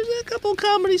there's a couple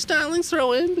comedy stylings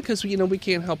thrown in because, we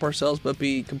can't help ourselves but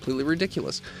be completely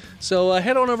ridiculous. So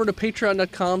head on over to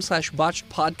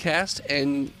patreon.com/botchedpodcast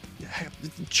and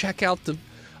check out the,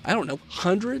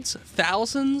 hundreds,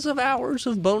 thousands of hours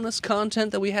of bonus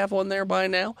content that we have on there by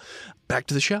now. Back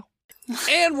to the show.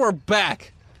 And we're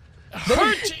back.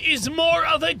 Hurt is more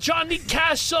of a Johnny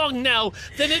Cash song now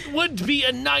than it would be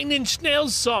a Nine Inch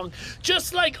Nails song.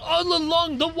 Just like All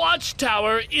Along the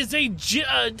Watchtower is a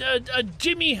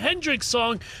Jimi Hendrix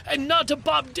song and not a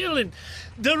Bob Dylan.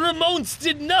 The Ramones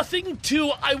did nothing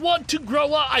to I Want to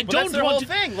Grow Up. That's their whole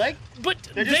thing. But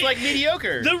they're just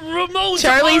mediocre. The Ramones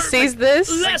Charlie are sees this,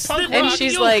 less than and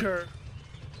she's like,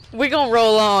 we're going to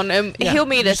roll on, and he'll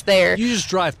meet us there. You just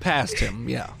drive past him,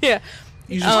 yeah. Yeah.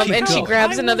 And she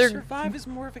grabs another. Survive is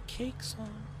more of a cake song.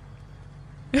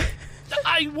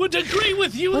 I would agree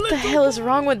with you. What the hell is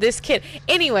wrong with this kid?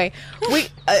 Anyway,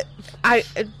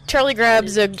 Charlie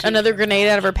grabs another grenade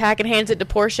out of her pack and hands it to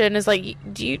Portia and is like,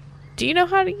 "Do you know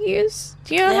how to use?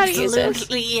 Do you know how to use this?"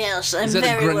 Absolutely, yes. I'm Is it a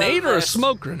very grenade well or a versed.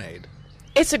 smoke grenade?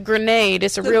 It's a grenade.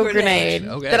 It's a real grenade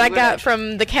Okay. that I got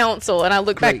from the council, and I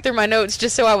looked back through my notes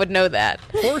just so I would know that.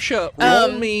 Portia,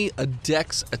 roll me a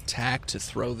dex attack to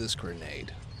throw this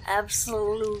grenade.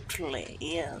 Absolutely,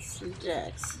 yes,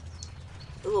 Dex.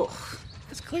 Ooh,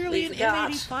 It's clearly We've an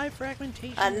got M85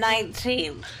 fragmentation. a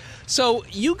 19. So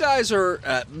you guys are,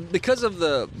 because of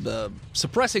the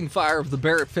suppressing fire of the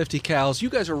Barrett 50 cals, you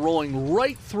guys are rolling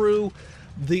right through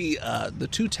the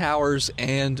 2 towers,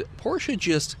 and Portia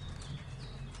just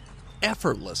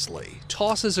effortlessly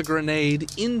tosses a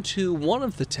grenade into one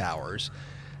of the towers.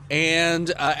 And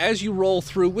as you roll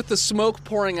through, with the smoke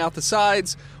pouring out the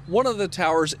sides, one of the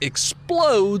towers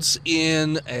explodes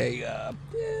in a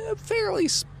fairly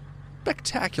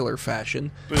spectacular fashion.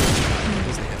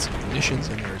 Because they had some munitions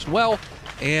in there as well.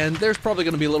 And there's probably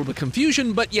going to be a little bit of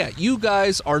confusion, but yeah, you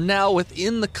guys are now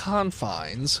within the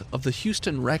confines of the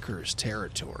Houston Wreckers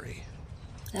territory.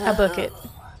 I book it.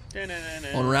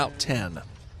 On Route 10.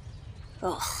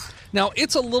 Oh, Now,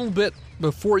 it's a little bit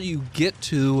before you get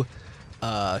to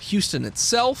Houston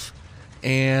itself,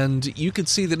 and you can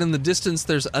see that in the distance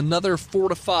there's another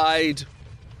fortified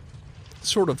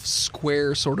sort of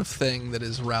square sort of thing that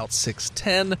is Route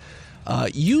 610.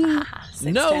 You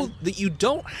know that you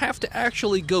don't have to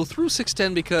actually go through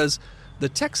 610 because the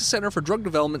Texas Center for Drug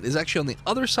Development is actually on the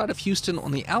other side of Houston,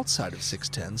 on the outside of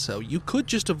 610, so you could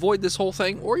just avoid this whole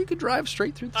thing, or you could drive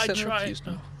straight through the center of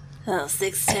Houston.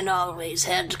 610 always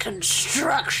had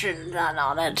construction done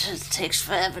on it. It takes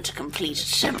forever to complete a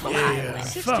simple highway.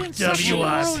 Fuck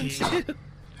WIC.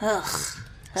 Ugh,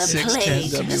 a 610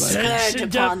 plague WIC. scourged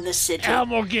upon the city. Al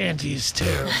Morganti is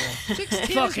terrible.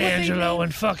 Fuck Angelo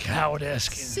and fuck Howard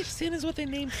Eskin. 610 is what they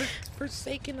named for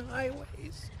Forsaken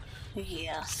Highways.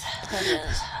 Yes, that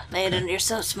is. Maiden, you're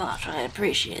so smart. I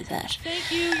appreciate that.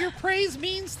 Thank you. Your praise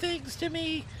means things to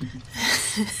me.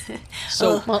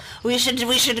 So, We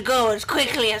should go as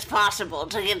quickly as possible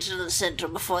to get to the center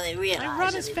before they realize I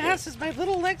run as anything. fast as my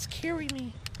little legs carry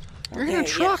me. you're in a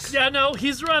truck. Yeah, no,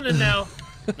 he's running now.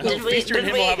 Did we Feaster and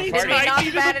him will have a party.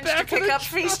 not manage to pick up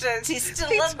Feaster? He's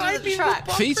still under the truck.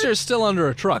 Feaster's still under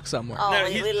a truck somewhere. Oh, No,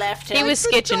 we left him. He was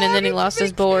sketching, and then he lost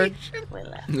his board. We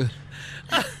left.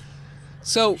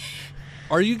 So,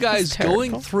 are you guys That's terrible.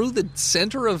 going through the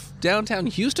center of downtown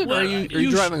Houston, or are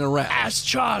you driving around? Ask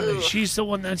Charlie. She's the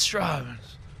one that's driving.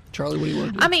 Charlie, what do you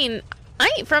want to do? I mean,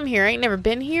 I ain't from here. I ain't never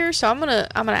been here, so I'm gonna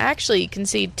actually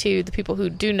concede to the people who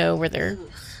do know where they're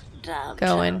Downtown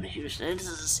going. Houston.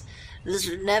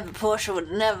 Portia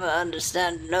would never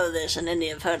understand, know this in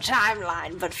any of her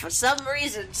timeline, but for some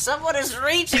reason, someone is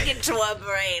reaching into her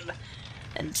brain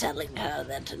and telling her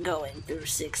that going through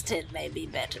 610 may be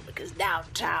better because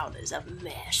downtown is a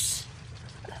mess.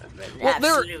 Well,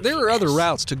 absolute there are other mess.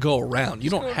 routes to go around. You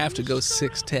don't have to go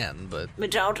 610, but We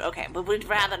don't? Okay, but we'd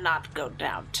rather not go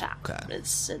downtown. Okay.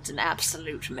 It's an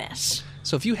absolute mess.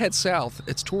 so if you head south,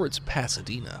 it's towards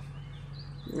Pasadena.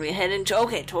 We're heading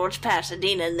towards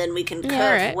Pasadena, and then we can curve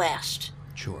alright. west.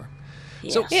 Sure.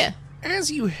 Yes. So Yeah.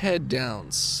 as you head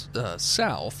down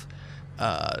south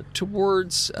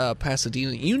towards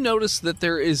Pasadena, you notice that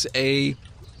there is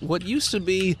what used to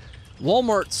be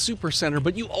Walmart Supercenter,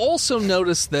 but you also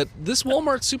notice that this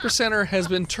Walmart Supercenter has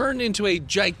been turned into a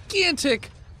gigantic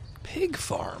pig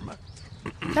farm.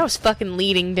 That was fucking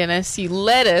leading, Dennis. You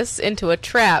led us into a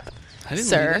trap, I didn't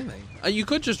sir. leave anything. You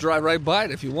could just drive right by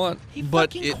it if you want, He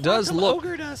but fucking it does quantum look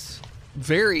ogred us.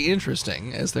 very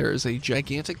interesting as there is a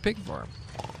gigantic pig farm.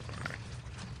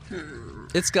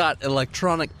 It's got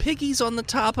electronic piggies on the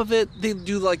top of it. They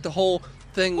do like the whole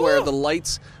thing where the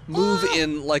lights move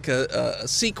in like a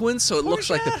sequence, so it looks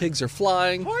like the pigs are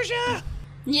flying. Portia,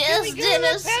 Yes, we go to the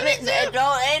Dennis. petting zoo?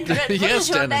 Don't enter it. What Yes, is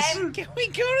your Dennis. name? can we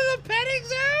go to the petting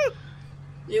zoo?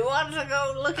 You want to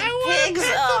go look at I want pigs? to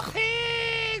pet Oh, the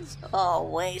pigs. oh,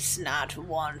 waste not,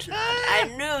 want not. I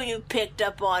knew you picked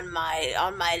up on my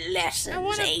lessons, I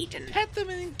want to Aiden. pet them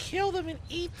and then kill them and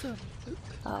eat them.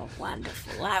 Oh,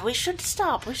 wonderful. We should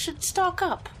stop. We should stock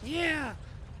up. Yeah.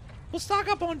 We'll stock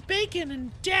up on bacon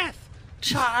and death.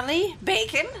 Charlie,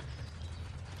 bacon?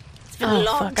 It's been Oh, a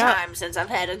long fuck, I- time since I've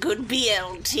had a good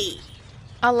BLT.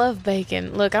 I love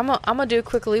bacon. Look, I'm gonna do a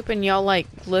quick loop, and y'all like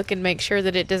look and make sure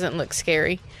that it doesn't look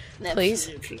scary. Please.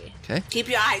 Absolutely. Okay. Keep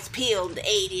your eyes peeled,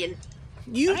 Aiden.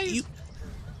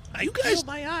 I guys- peeled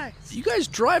my eyes. You guys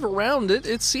drive around it.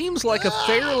 It seems like a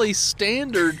fairly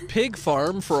standard pig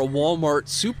farm for a Walmart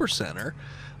Supercenter.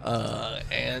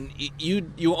 And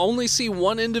you only see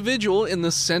one individual in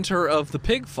the center of the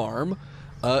pig farm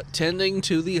tending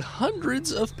to the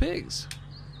hundreds of pigs.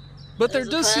 But there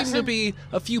There's a does seem to person? be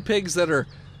a few pigs that are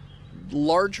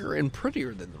larger and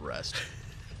prettier than the rest.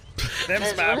 Them's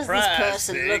What my does this prize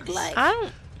person look pigs. like? I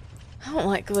don't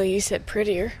like the way you said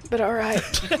prettier, but all right.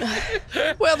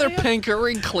 Well, they're pinker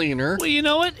and cleaner. Well, you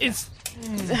know what? It's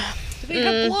They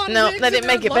have blonde no, wigs that and didn't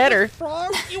make they're it better.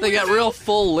 frogs. They got real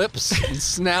full lips and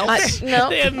snouts, No.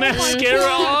 they have mascara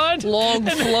on. long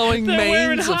flowing They're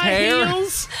wearing manes of high hair.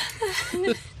 heels.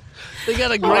 They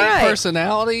got a great right.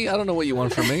 personality. I don't know what you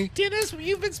want from me. Dennis,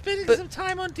 you've been spending some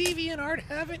time on DeviantArt,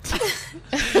 haven't you?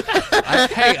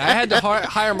 Hey, I had to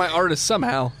hire my artist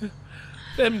somehow.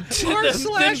 /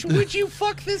 would you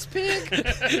fuck this pig?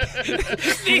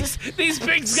 These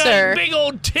pigs got Sir. big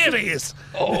old titties.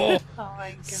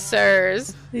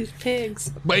 Sirs. These pigs.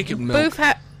 Bacon milk.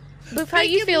 Boof, how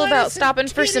you Bacon, feel lettuce, about and stopping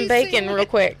for some titty bacon sandwich. real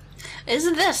quick?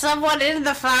 Isn't there someone in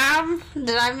the farm? Did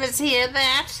I mishear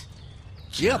that?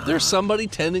 Yep, there's somebody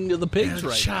tending to the pigs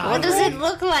right now. What does it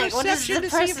look like? What is Perception the to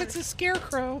see if person? it's a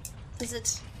scarecrow. Is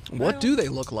it? What do they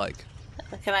look like?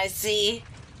 Can I see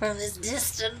from this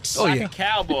distance? Oh, Like yeah. a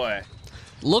cowboy.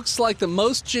 Looks like the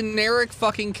most generic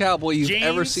fucking cowboy you've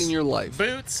ever Jeans, seen in your life.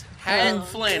 Boots, hat, Oh,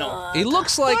 flannel. God. He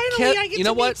looks like Finally, I get you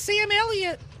know to what? meet Sam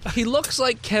Elliott. He looks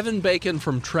like Kevin Bacon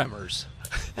from Tremors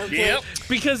Okay. Yep.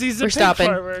 Because he's a We're pig stopping.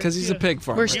 farmer. because he's a pig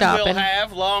farmer. We're You stopping. will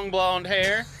have long blonde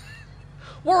hair.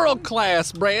 World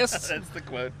class breasts. That's the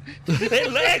quote. They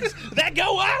legs that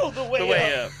go all the way, The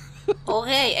way up.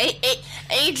 Okay,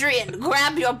 Adrian,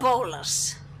 grab your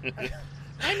bolus.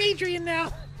 I'm Adrian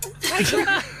now.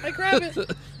 I grab it.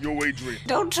 Yo, Adrian.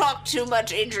 Don't talk too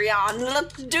much, Adrian.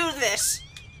 Let's do this.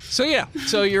 So yeah,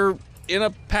 so you're in a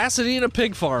Pasadena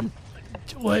pig farm.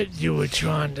 What, you were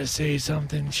trying to say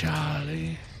something,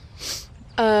 Charlie?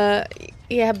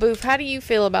 Yeah, Boof, how do you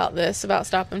feel about this? About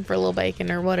stopping for a little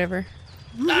bacon or whatever?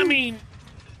 I mean,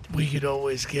 we could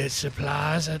always get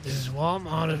supplies at this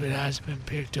Walmart if it has been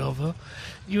picked over.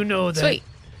 You know that Sweet.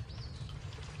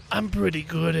 I'm pretty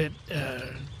good at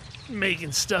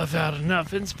making stuff out of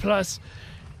nothings. Plus,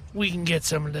 we can get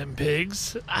some of them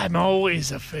pigs. I'm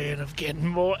always a fan of getting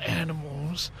more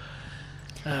animals.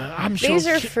 I'm sure. These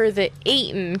are for the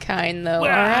eating kind, though,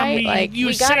 well, alright? I mean, Like, you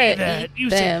we say gotta that. eat You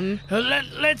them. say.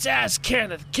 Let's ask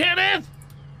Kenneth. Kenneth.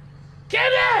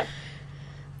 Kenneth.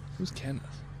 Who's Kenneth?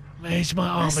 He's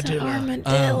my That's an armadillo.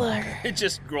 armadillo. It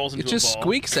just rolls into It just a ball.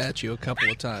 squeaks at you a couple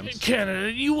of times.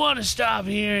 Kenneth, you want to stop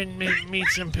here and meet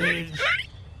some pigs?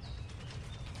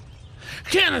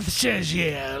 Kenneth says,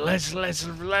 "Yeah, let's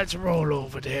roll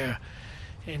over there,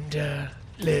 and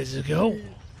let's go."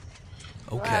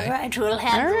 Okay. All right, we'll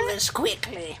handle All right. this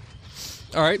quickly.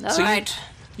 All right. All So right.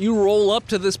 you roll up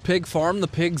to this pig farm. The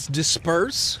pigs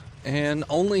disperse, and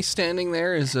only standing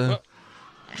there is a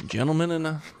gentleman in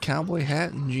a cowboy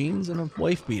hat and jeans and a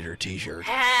wife beater T-shirt.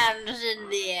 Hands in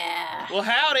the air. Well,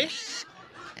 howdy.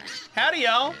 Howdy,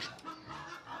 y'all.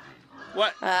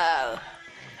 What?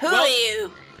 Who are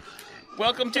you?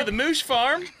 Welcome to the Moosh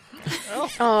Farm.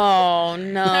 Oh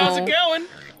no. How's it going?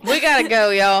 We gotta go,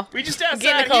 y'all. We just Get in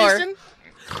outside the car. Houston.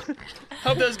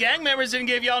 Hope those gang members didn't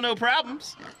give y'all no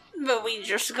problems. But we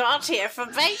just got here for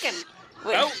bacon.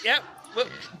 Oh, yep. Well,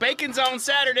 bacon's on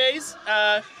Saturdays.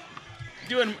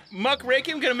 Doing muck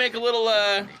raking. Gonna make a little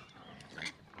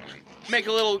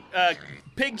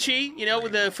pig cheese,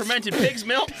 with the fermented pig's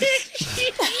milk.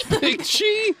 Big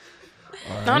Chi.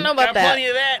 I don't know about Got that. plenty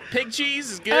of that. Pig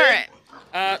cheese is good. All right.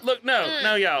 Look,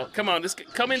 no, y'all. Come on,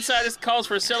 come inside. This calls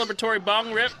for a celebratory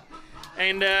bong rip,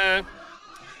 and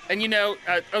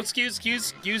excuse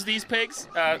these pigs.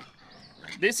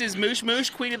 This is Moosh Moosh,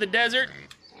 Queen of the Desert,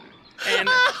 and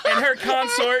her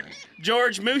consort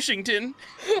George Mooshington,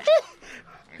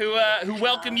 who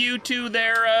welcome you to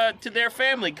their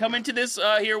family. Come into this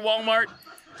here Walmart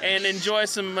and enjoy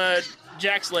some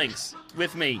Jack's Links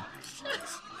with me.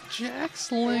 Jack's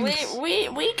Links.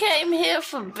 We came here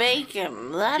for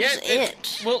bacon. That's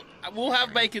it. We'll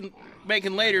have bacon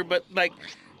later, but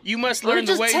you must learn We'll the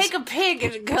just ways. take a pig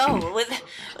and go. With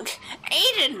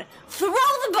Aiden, throw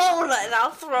the bowl in. I'll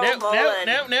throw a bowl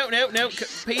in. No.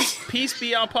 Peace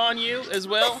be upon you as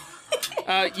well.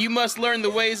 You must learn the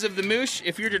ways of the moosh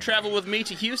if you're to travel with me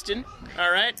to Houston.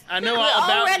 All right, I know all We're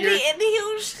about already your. in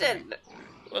Houston.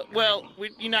 Well,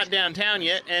 you're not downtown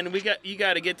yet, and you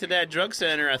got to get to that drug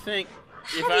center. I think.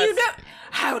 How do you know?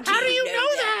 How do you know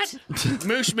that?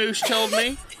 Moosh told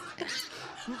me.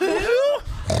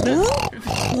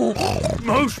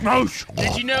 Moosh.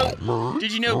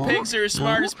 Did you know pigs are as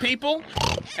smart as people?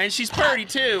 And she's pretty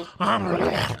too.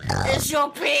 Is your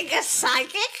pig a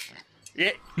psychic?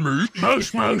 Yeah.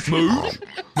 Moosh.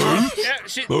 Yeah,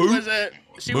 she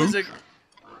was a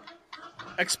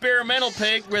experimental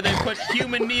pig where they put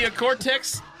human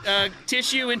neocortex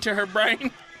tissue into her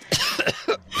brain.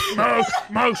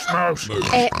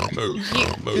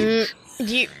 Moosh.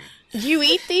 You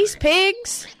eat these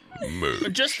pigs,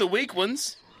 Just the weak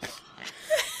ones,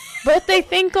 but they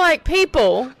think like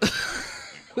people.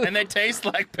 and they taste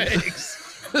like pigs.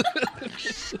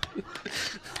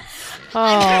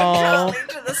 Oh. Going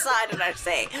to the side and I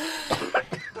say,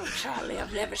 "Oh, Charlie,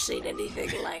 I've never seen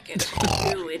anything like it.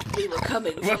 I knew it. We were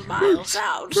coming from miles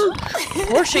out.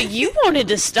 Portia, you wanted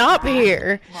to stop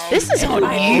here. This is on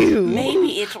you.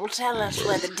 Maybe it'll tell us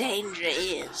where the danger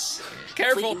is.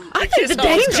 Careful. I think the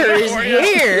danger is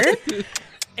here.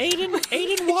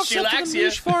 Aiden walks up to likes the you.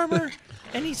 moosh farmer,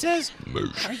 and he says,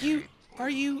 Are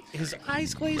you, his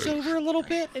eyes glaze over a little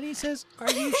bit, and he says,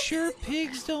 are you sure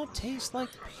pigs don't taste like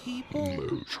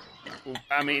people?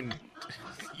 I mean,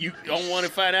 you don't want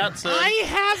to find out, son. I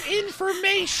have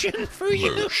information for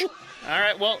you. All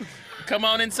right, well, come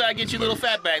on inside, get your little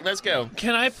fat bag. Let's go.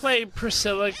 Can I play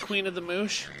Priscilla, Queen of the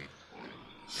Moosh?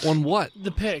 On what?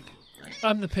 The pig.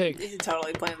 I'm the pig. You can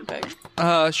totally play the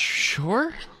pig.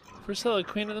 Sure. Priscilla,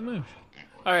 Queen of the Moosh.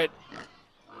 All right.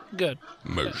 Good.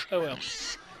 I will.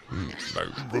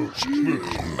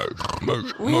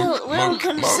 We'll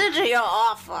consider your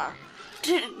offer.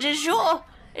 Is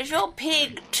your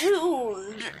pig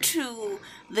tuned to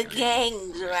the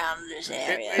gangs around this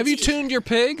area? Have you tuned your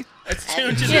pig? It's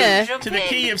tuned to, Yeah. to the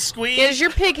key of squeeze. Does your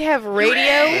pig have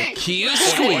radio? Key of You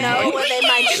squeeze. know where they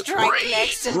might strike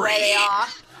next and where they are?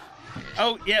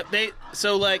 Oh, yeah, they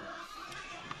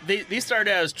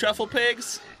started out as truffle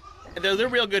pigs. And they're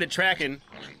real good at tracking.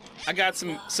 I got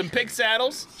some pig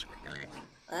saddles.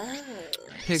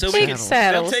 Pig So Pig saddles.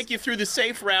 saddles. They'll take you through the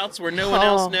safe routes where no one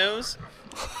else knows.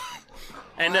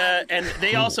 And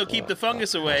they also keep the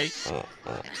fungus away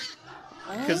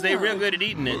because they're real good at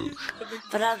eating it.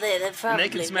 But are they? They're probably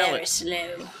can smell very it.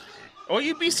 slow. Or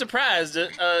you'd be surprised, a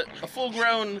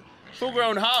full-grown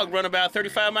hog run about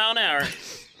 35 mile an hour.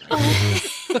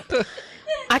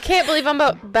 I can't believe I'm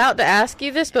about to ask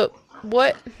you this, but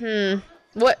what's the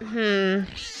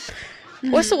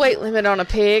weight limit on a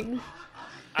pig?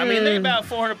 I mean, they're about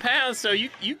 400 pounds, so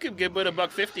you could get put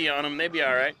 $150 on them. They'd be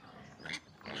all right.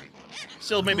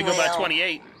 Still maybe go by Well.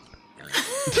 28.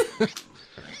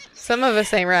 Some of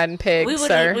us ain't riding pigs, We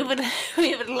sir.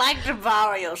 would like to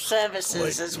borrow your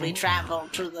services as we travel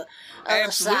to the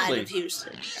other side Absolutely. of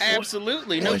Houston.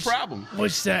 Absolutely, no problem.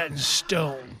 What's that in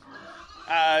stone?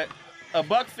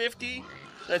 $150.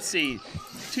 Let's see,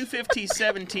 250,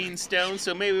 17 stone,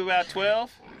 so maybe about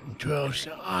 12. 12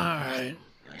 stone. All right.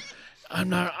 I'm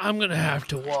gonna have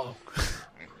to walk.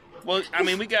 Well, I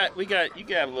mean, you got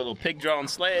a little pig drawn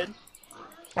sled.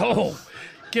 Oh,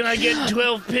 can I get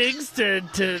 12 pigs to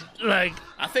like?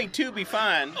 I think 2 be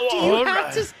fine. Oh, all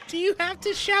right. Do you have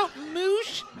to shout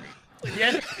moosh?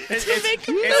 Yeah, it's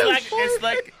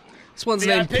This one's the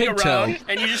named Pigtoe. pig-a-rod,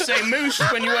 and you just say moosh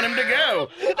when you want him to go.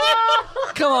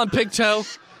 Come on, Pigtoe.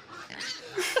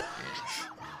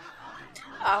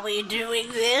 Are we doing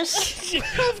this?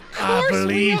 I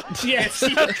believe. Yes,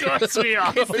 of course we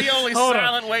are. It's the only Hold on.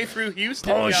 silent way through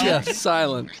Houston. Oh, y'all. Yeah,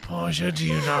 silent. Portia, do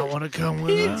you not want to come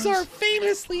with Pigs us? are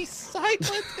famously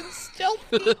silent and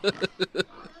stealthy.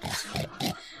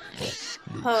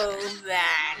 Oh,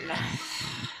 man.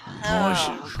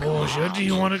 Portia, do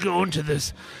you want to go into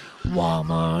this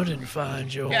Walmart and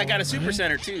find your? Yeah, I got a super home,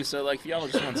 center too. So like, if y'all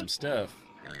just want some stuff,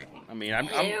 I mean, I'm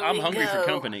Here we hungry for go.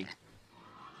 company.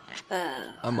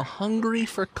 I'm hungry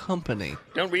for company.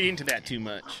 Don't read into that too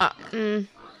much.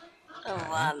 Oh,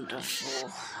 wonderful.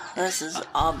 This is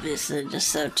obviously just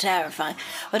so terrifying.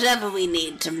 Whatever we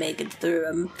need to make it through,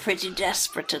 I'm pretty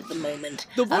desperate at the moment.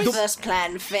 Our first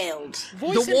plan failed.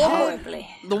 Horribly.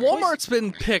 The Walmart's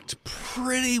been picked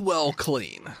pretty well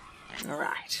clean.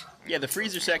 Right. Yeah, the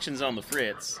freezer section's on the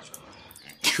fritz.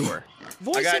 Sure.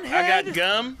 Voice I in head, got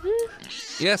gum.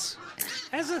 Yes.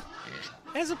 as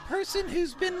a person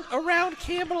who's been around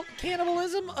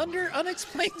cannibalism under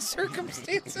unexplained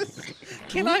circumstances,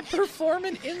 can I perform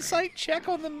an insight check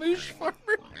on the moosh farmer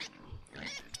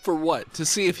For what? To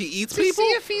see if he eats to people? see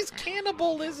if he's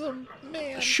cannibalism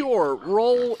man? Sure.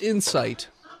 Roll insight.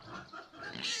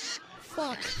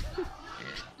 Fuck.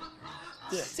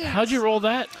 How'd you roll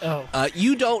that? Oh,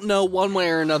 You don't know one way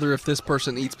or another if this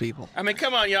person eats people. I mean,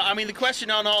 come on, y'all. I mean, the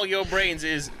question on all your brains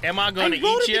is, am I I going to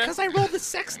rolled eat it you? because I rolled the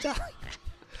sex die.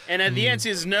 And the answer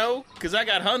is no, because I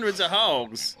got hundreds of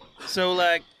hogs. So,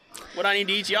 like, what I need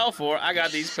to eat y'all for, I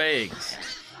got these pigs.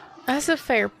 That's a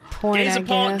fair point, I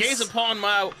guess. Gaze upon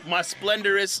my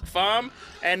splendorous farm,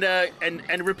 and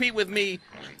repeat with me,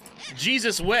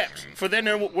 Jesus wept, for then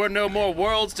there were no more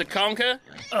worlds to conquer,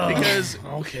 because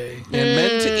okay. And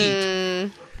meant to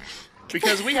eat.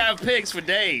 because we have pigs for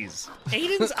days.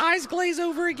 Aiden's eyes glaze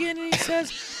over again and he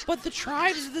says, but the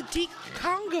tribes of the deep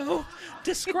Congo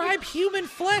describe human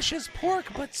flesh as pork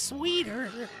but sweeter.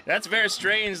 That's very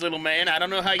strange, little man. I don't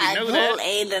know how you I know pull that.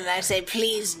 Aiden and I say,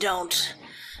 please don't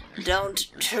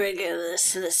trigger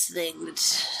this thing that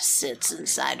sits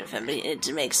inside of him.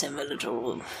 It makes him a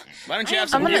little... Why don't you have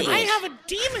some I'm gonna- nipples? I have a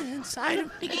demon inside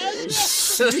of me.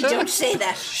 Don't say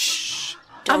that. Shh.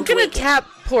 I'm Don't gonna wake it. tap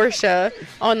Portia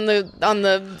on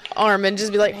the arm and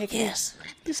just be like, "Hey, can Yes.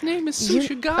 His name is you-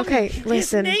 Sushigami. okay,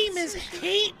 listen. His name is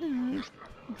Hayden.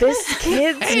 This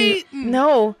kid's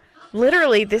no,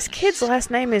 literally, this kid's last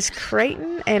name is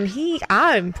Creighton, and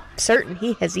I'm certain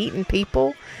he has eaten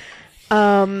people.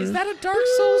 Is that a Dark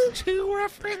Souls 2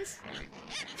 reference?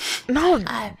 No,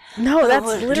 I- no,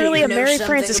 that's do literally you a know Mary something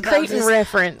Frances about Creighton this?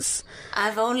 reference.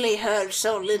 I've only heard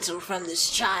so little from this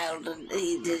child, and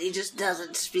he just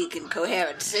doesn't speak in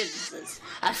coherent sentences.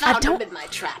 I found him don't- in my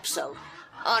trap, so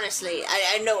honestly,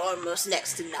 I know almost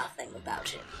next to nothing about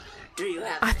him. Do you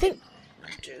have? I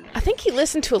think he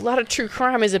listened to a lot of true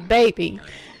crime as a baby.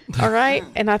 All right,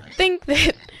 and I think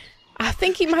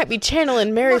he might be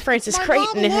channeling Mary Frances my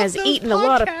Creighton mom and has loves those eaten a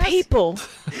lot of podcasts. people.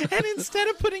 And instead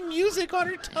of putting music on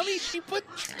her tummy, she put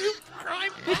true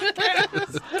crime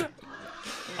podcasts.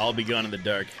 I'll be gone in the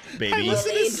dark, I baby.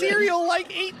 listened to Serial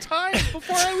like 8 times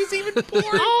before I was even born.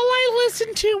 All I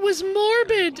listened to was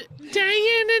Morbid,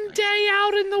 day in and day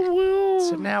out in the womb.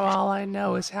 So now all I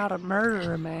know is how to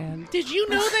murder a man. Did you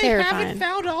know they Terrifying. haven't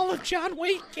found all of John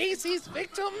Wayne Casey's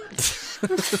victims?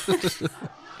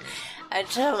 I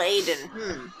tell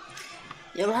Aiden,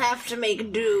 you'll have to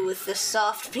make do with the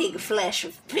soft pig flesh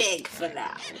of pig for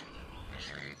now.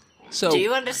 So Do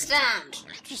you understand?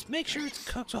 Just make sure it's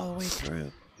cooked all the way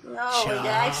through. No,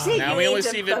 I've seen Now you we only eat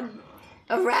see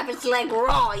a rabbit's leg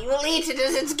raw. You will eat it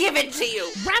as it's given to you.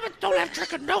 Rabbits don't have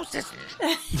trichinosis.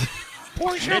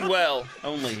 Portia. Midwell,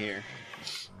 only here.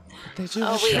 They do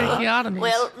Oh, the tracheotomies.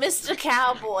 well, Mr.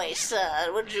 Cowboy,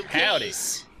 sir, would you Howdy.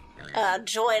 please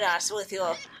join us with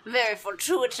your very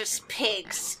fortuitous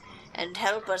pigs and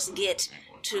help us get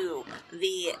to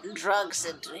the drug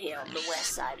center here on the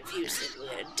west side of Houston?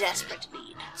 We're in desperate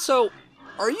need. So,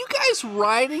 are you guys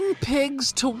riding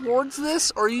pigs towards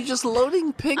this, or are you just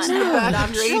loading pigs in the back not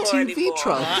of your sure ATV anymore.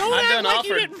 truck? Don't I act done like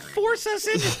you offered. didn't force us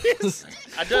into this.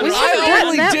 I done. We haven't I gotten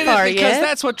only that did far it because yet.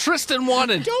 that's what Tristan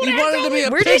wanted. Don't He act wanted to be a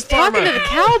We're pig just farmer. talking to the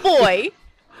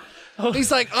cowboy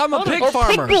He's like, I'm a pig or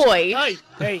farmer. pig boy.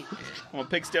 Hey, I'm a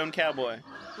pigstone cowboy.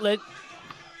 let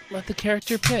the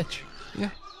character pitch. Go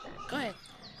ahead.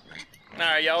 All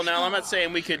right, y'all. Now I'm not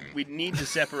saying we need to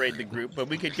separate the group, but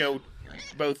we could go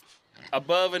both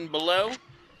above and below.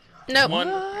 No,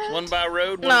 One by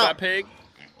road, one No. by pig.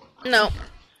 no.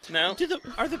 No?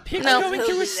 Are the pigs No. going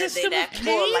through a That system they'd of act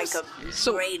more like caves?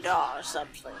 a radar or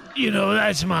something. You know,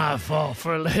 that's my fault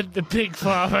for letting the pig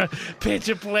farmer pitch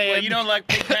a plan. Well, you don't like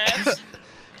pig paths?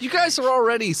 You guys are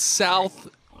already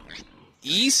southeast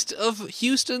of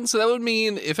Houston, so that would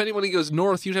mean if anybody goes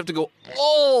north, you'd have to go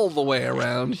all the way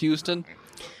around Houston.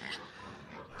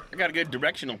 I got a good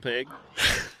directional pig.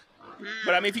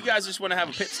 But I mean, if you guys just want to have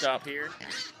a pit stop here,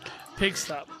 Pig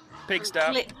stop. pig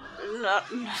stop. No,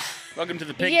 Welcome to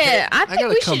the pig Yeah, pit. I think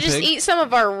gotta we come, should just pig. eat some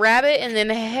of our rabbit and then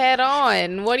head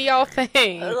on. What do y'all think?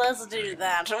 let's do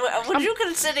that. Would you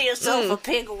consider yourself a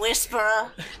pig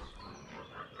whisperer?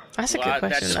 That's a Well,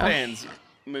 good that question, though. depends.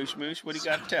 Moosh, what do you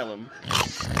got to tell him?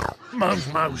 Mouse.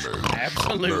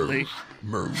 Absolutely.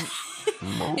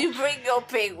 You bring your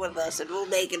pig with us and we'll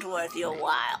make it worth your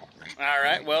while. All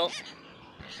right, well,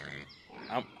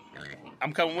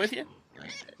 I'm coming with you.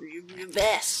 You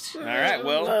best. All right,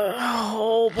 well,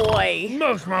 Oh boy.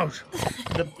 Mouse.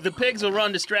 the pigs will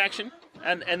run distraction,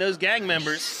 and those gang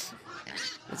members,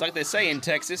 it's like they say in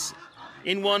Texas,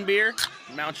 in one beer,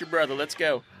 mount your brother. Let's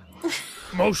go.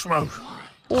 Mouse.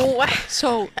 What?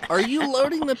 So, are you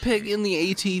loading the pig in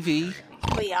the ATV?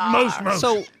 We are. Mouse.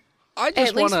 So, I just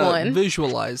At want least to one.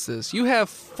 visualize this. You have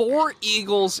 4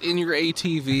 eagles in your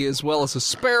ATV, as well as a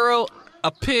sparrow,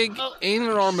 a pig, and an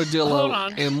armadillo, hold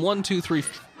on. and 1, 2, 3,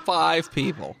 5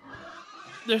 people.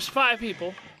 There's 5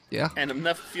 people. Yeah. And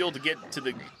enough fuel to get to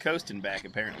the coast and back,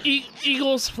 apparently.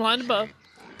 Eagles flying above.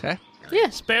 Okay. Yeah.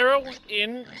 Sparrow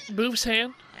in Boof's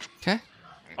hand. Okay.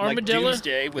 Armadillo Like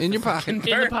Doomsday with In the your pocket. fucking in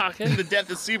the bird. pocket. The death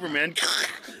of Superman.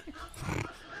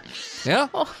 Yeah.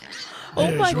 Oh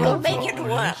my We'll god. make it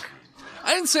work.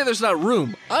 I didn't say there's not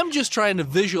room. I'm just trying to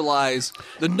visualize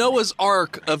the Noah's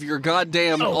Ark of your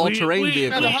goddamn Oh, all-terrain we- Now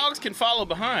vehicle. the hogs can follow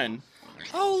behind.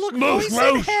 Oh, look, Moose, voice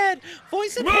and moose. head.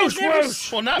 Voice and Moose, head never,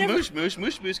 moose. Well, not Moosh.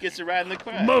 Moosh gets to ride in the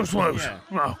crowd. Mouse. Yeah.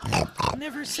 No.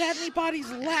 never sat in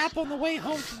anybody's lap on the way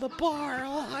home from the bar,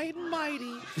 all high and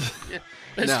mighty.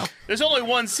 No. There's only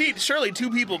one seat. Surely 2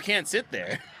 people can't sit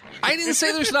there. I didn't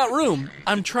say there's not room.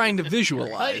 I'm trying to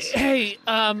visualize Hey,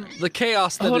 the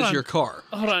chaos that hold is on. your car.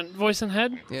 hold on. Voice and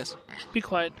head. Yes. Be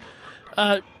quiet.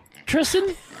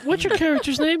 Tristan, what's your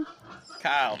character's name?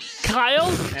 Kyle.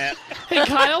 Kyle? Yeah. Hey,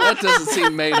 Kyle. That doesn't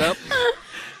seem made up.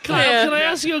 Kyle, Yeah. can I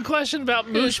ask you a question about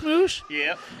Moosh?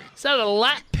 Yep. Is that a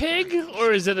lap pig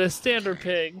or is it a standard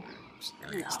pig?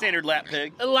 Standard lap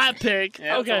pig. A lap pig.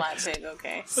 Yeah. Okay.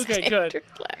 Okay. Okay, good. Standard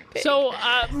lap pig. So,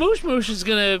 Moosh is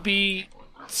gonna be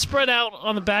spread out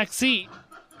on the back seat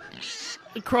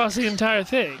across the entire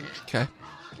thing, Okay.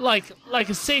 like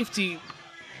a safety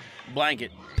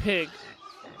Blanket. pig.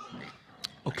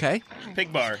 Okay.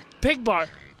 Pig bar. Pig bar.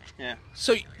 Yeah.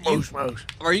 So,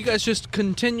 are you guys just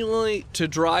continually to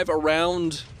drive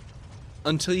around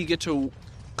until you get to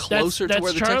closer to that's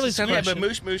where the Charlie's Texas Center Yeah, is?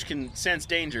 but Moosh can sense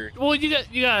danger. Well, you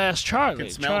gotta ask Charlie. Can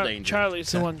smell danger.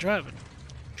 Charlie's the one driving.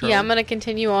 Yeah, I'm gonna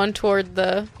continue on toward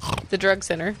the drug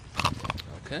center.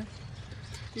 Okay.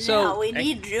 So So, we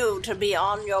need you to be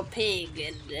on your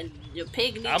pig, and your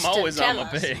pig needs I'm to always tell on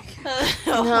my us. pig.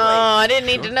 No, I didn't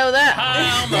need to know that.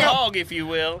 I'm the hog, if you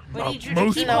will. We need you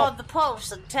to keep on the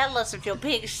pulse and tell us if your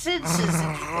pig senses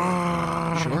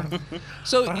anything.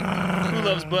 so Who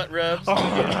loves butt rubs?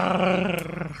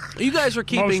 you guys are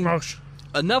keeping Moosh.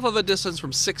 enough of a distance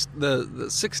from the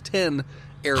 610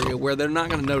 area where they're not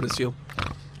going to notice you.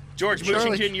 George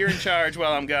Charlie. Mooshington, you're in charge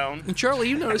while I'm gone. And Charlie,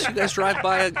 you notice you guys drive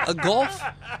by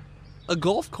a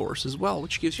golf course as well,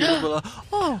 which gives you a little bit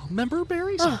of member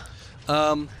berries.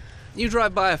 You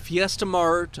drive by a Fiesta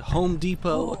Mart, a Home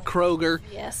Depot, a Kroger,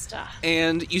 Fiesta.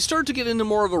 and you start to get into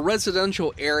more of a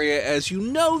residential area as you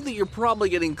know that you're probably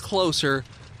getting closer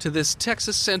to this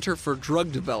Texas Center for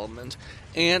Drug Development.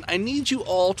 And I need you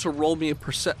all to roll me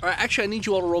I need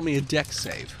you all to roll me a deck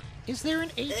save. Is there an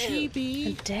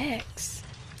HEB? Dex.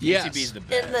 Yes. TCB's the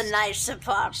best. In the nicer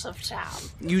parts of town.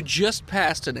 You just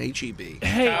passed an HEB.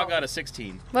 Hey, Kyle got a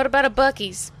 16. What about a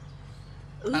Bucky's?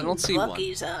 Ooh, I don't see one.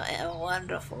 Buc-ee's are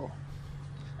wonderful.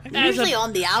 as Usually a-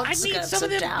 on the I outskirts need some of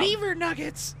them town. beaver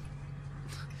nuggets.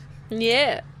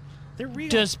 Yeah. They're real.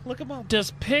 Does- Look them up.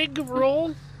 does pig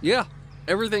roll? Yeah.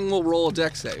 Everything will roll a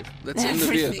deck save. That's in the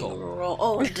Everything vehicle. will roll.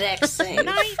 Oh, dex save.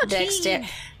 19. Dexter.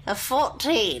 A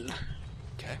 14.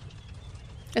 Okay.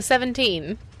 A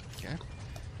 17. Okay.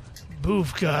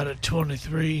 Boof got a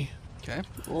 23. Okay.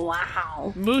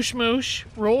 Wow. Moosh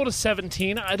rolled a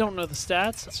 17. I don't know the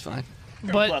stats, That's fine.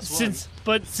 but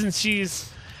 +1. since she's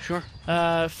Sure.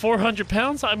 400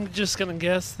 pounds, I'm just gonna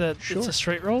guess that Sure. it's a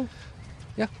straight roll.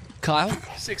 Yeah. Kyle?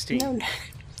 16.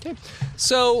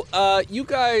 So, you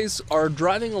guys are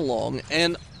driving along,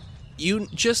 and you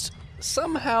just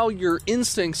somehow your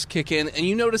instincts kick in and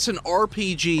you notice an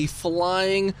RPG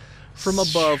flying from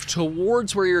above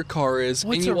towards where your car is.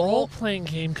 What's and a you all role-playing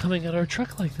game coming at our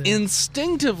truck like this?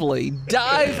 instinctively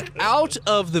dive out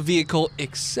of the vehicle,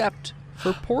 except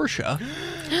for Portia,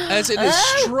 as it is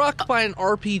struck by an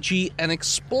RPG and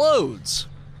explodes.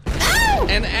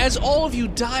 And as all of you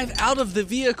dive out of the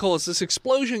vehicle as this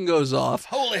explosion goes off,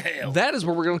 Holy hell. that is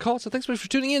what we're going to call it. So thanks so much for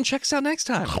tuning in. Check us out next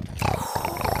time.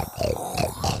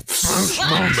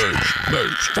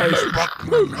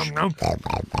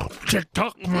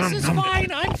 TikTok. This is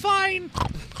fine. I'm fine.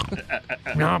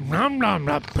 Nom nom nom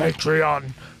nom.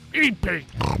 Patreon. Eat pig.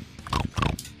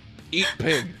 Eat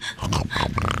pig.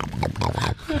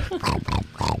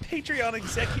 Patreon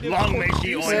executive. Long may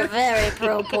she We're oil. very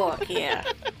pro pork here.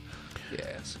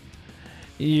 Yes.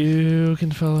 You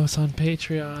can follow us on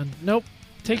Patreon. Nope.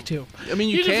 Take two. I mean,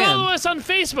 you You can can. follow us on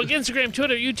Facebook, Instagram,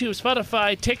 Twitter, YouTube,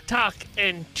 Spotify, TikTok,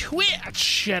 and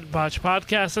Twitch at Botch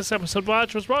Podcast. This episode,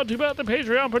 Botch, was brought to you by the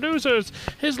Patreon producers,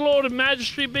 His Lord and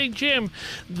Majesty, Big Jim,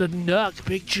 The Nuck,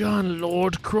 Big John,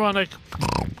 Lord Chronic,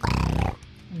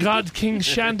 God King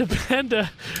Shandapanda.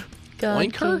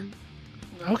 Oinker?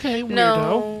 Okay, weirdo.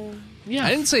 No. Yeah,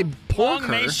 I didn't say porker.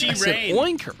 may she I said reign.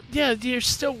 oinker. yeah, you're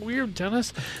still weird,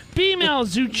 Dennis. B-Mail,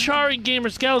 Zuchari,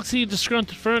 Gamers Galaxy,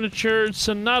 Disgruntled Furniture,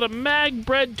 Sonata Mag,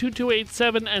 Bread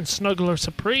 2287, and Snuggler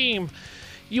Supreme.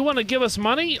 You want to give us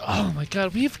money? Oh my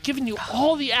god, we've given you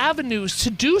all the avenues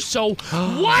to do so.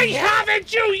 Why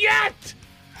haven't you yet?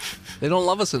 They don't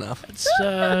love us enough. It's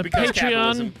Because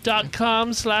capitalism.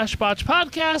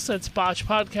 patreon.com/botchpodcast. That's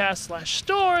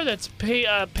botchpodcast/store. That's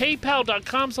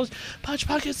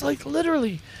paypal.com/botchpodcast. Like,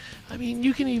 literally. I mean,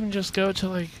 you can even just go to,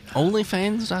 like,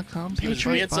 Onlyfans.com.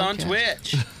 It's on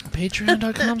Twitch.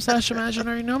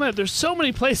 patreon.com/imaginary nomad. There's so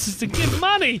many places to give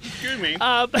money. Excuse me.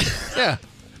 Yeah.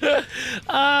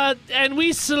 And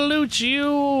we salute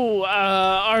you,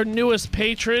 our newest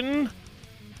patron,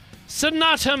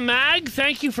 Sonata Mag.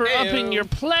 Thank you for upping your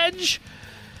pledge.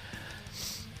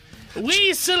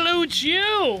 We salute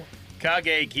you.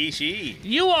 Kage Kishi.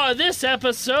 You are this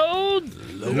episode.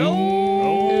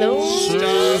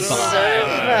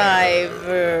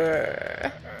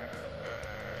 Survivor.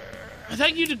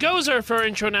 Thank you to Gozer for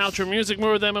intro and outro music.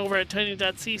 More of them over at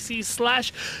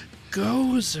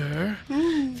tiny.cc/Gozer.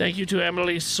 Thank you to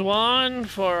Emily Swan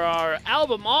for our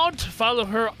album art. Follow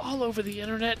her all over the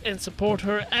internet and support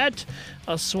her at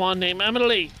A Swan Named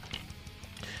Emily.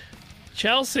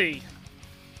 Chelsea,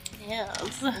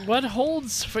 Yes. what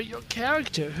holds for your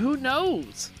character? Who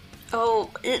knows? Oh,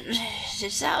 it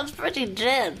sounds pretty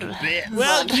dead.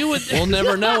 Well, you would. We'll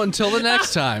never know until the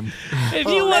next time. If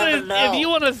We'll you never want to, know. if you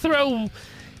want to throw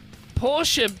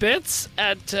Portia bits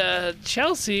at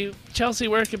Chelsea,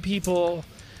 where can people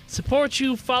support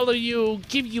you, follow you,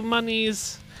 give you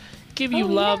monies, give you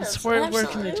loves? Yes, Where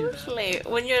can they do that? absolutely.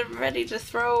 When you're ready to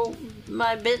throw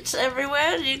my bits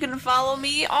everywhere, you can follow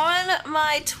me on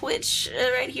my Twitch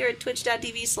right here at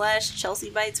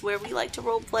twitch.tv/ChelseaBytes, where we like to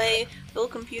roleplay,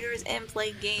 build computers, and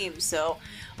play games. So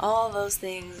all those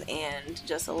things and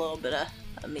just a little bit of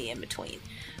me in between.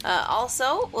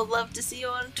 Also, would love to see you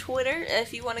on Twitter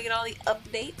if you want to get all the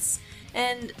updates.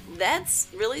 And that's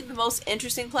really the most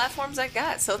interesting platforms I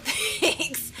got. So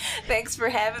thanks for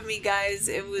having me, guys.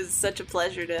 It was such a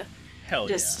pleasure to Hell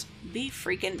just be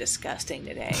freaking disgusting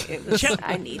today. It was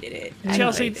I needed it.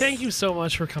 Chelsea, Anyways. thank you so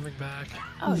much for coming back.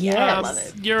 Oh yeah, I Yes. love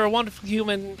it. You're a wonderful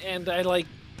human, and I like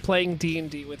playing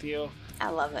D&D with you. I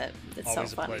love it. It's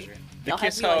Always so a funny. pleasure. The Y'all have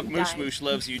Kiss me, Hog like, Moosh dying. Moosh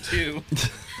loves you too.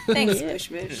 Thanks, Moosh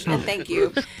Moosh, and thank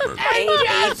you.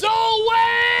 As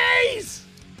always!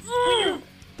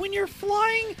 When you're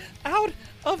flying out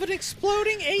of an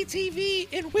exploding ATV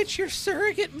in which your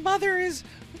surrogate mother is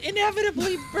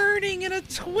inevitably burning in a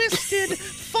twisted,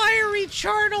 fiery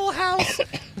charnel house,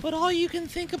 but all you can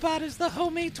think about is the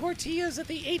homemade tortillas at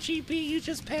the HEB you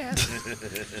just passed.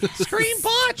 Scream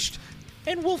botched,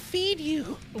 and we'll feed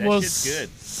you. We'll shit's good.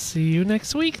 see you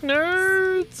next week,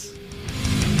 nerds!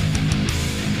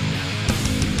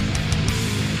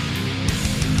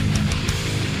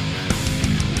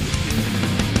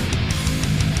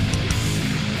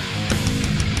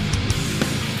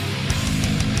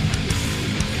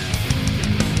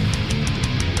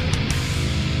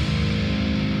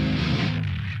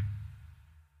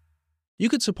 You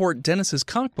could support Dennis's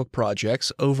comic book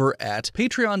projects over at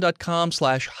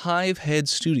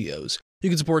patreon.com/hiveheadstudios. You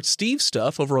can support Steve's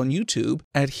stuff over on YouTube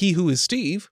at He Who Is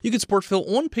Steve. You can support Phil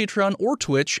on Patreon or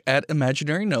Twitch at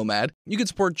Imaginary Nomad. You can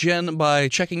support Jen by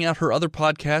checking out her other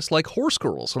podcasts like Horse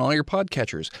Girls on all your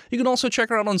podcatchers. You can also check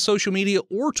her out on social media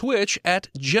or Twitch at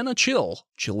Jenna Chill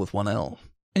with one L.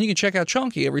 And you can check out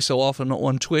Chonky every so often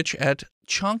on Twitch at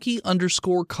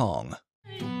Chonky_Kong.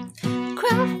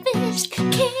 Crawfish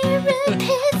carapaces.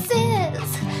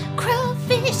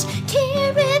 Crawfish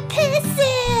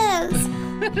carapaces.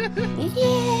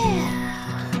 Yeah.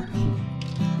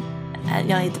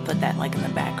 Y'all need to put that like in the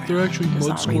background. They're actually Just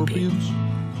mud on repeat. scorpions.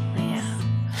 Yeah.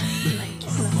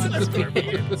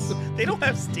 They don't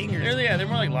have stingers. They're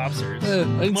more like lobsters. I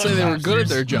didn't say they were good at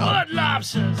their job. Mud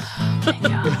lobsters.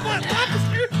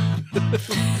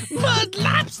 Mud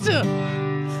lobster!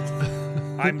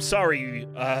 I'm sorry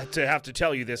to have to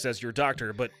tell you this as your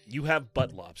doctor, but you have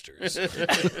butt lobsters. They're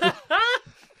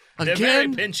very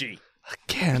Again? pinchy.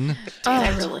 Again?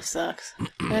 That really sucks. That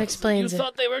You explains it.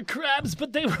 thought they were crabs,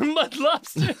 but they were mud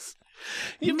lobsters.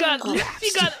 You got.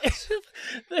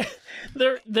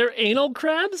 They're anal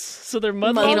crabs, so they're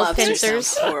mud Mud lobsters. lobster pincers.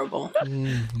 sounds horrible.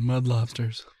 Mud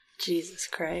lobsters. Jesus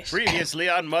Christ. Previously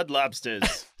on Mud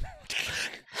Lobsters.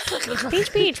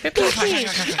 Peach.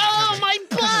 Oh, my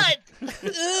butt!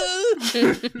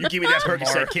 You give me that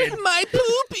Percocet, kid. My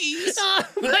poopies!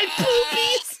 My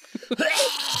poopies!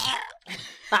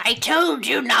 I told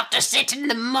you not to sit in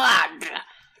the mud.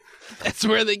 That's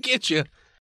where they get you.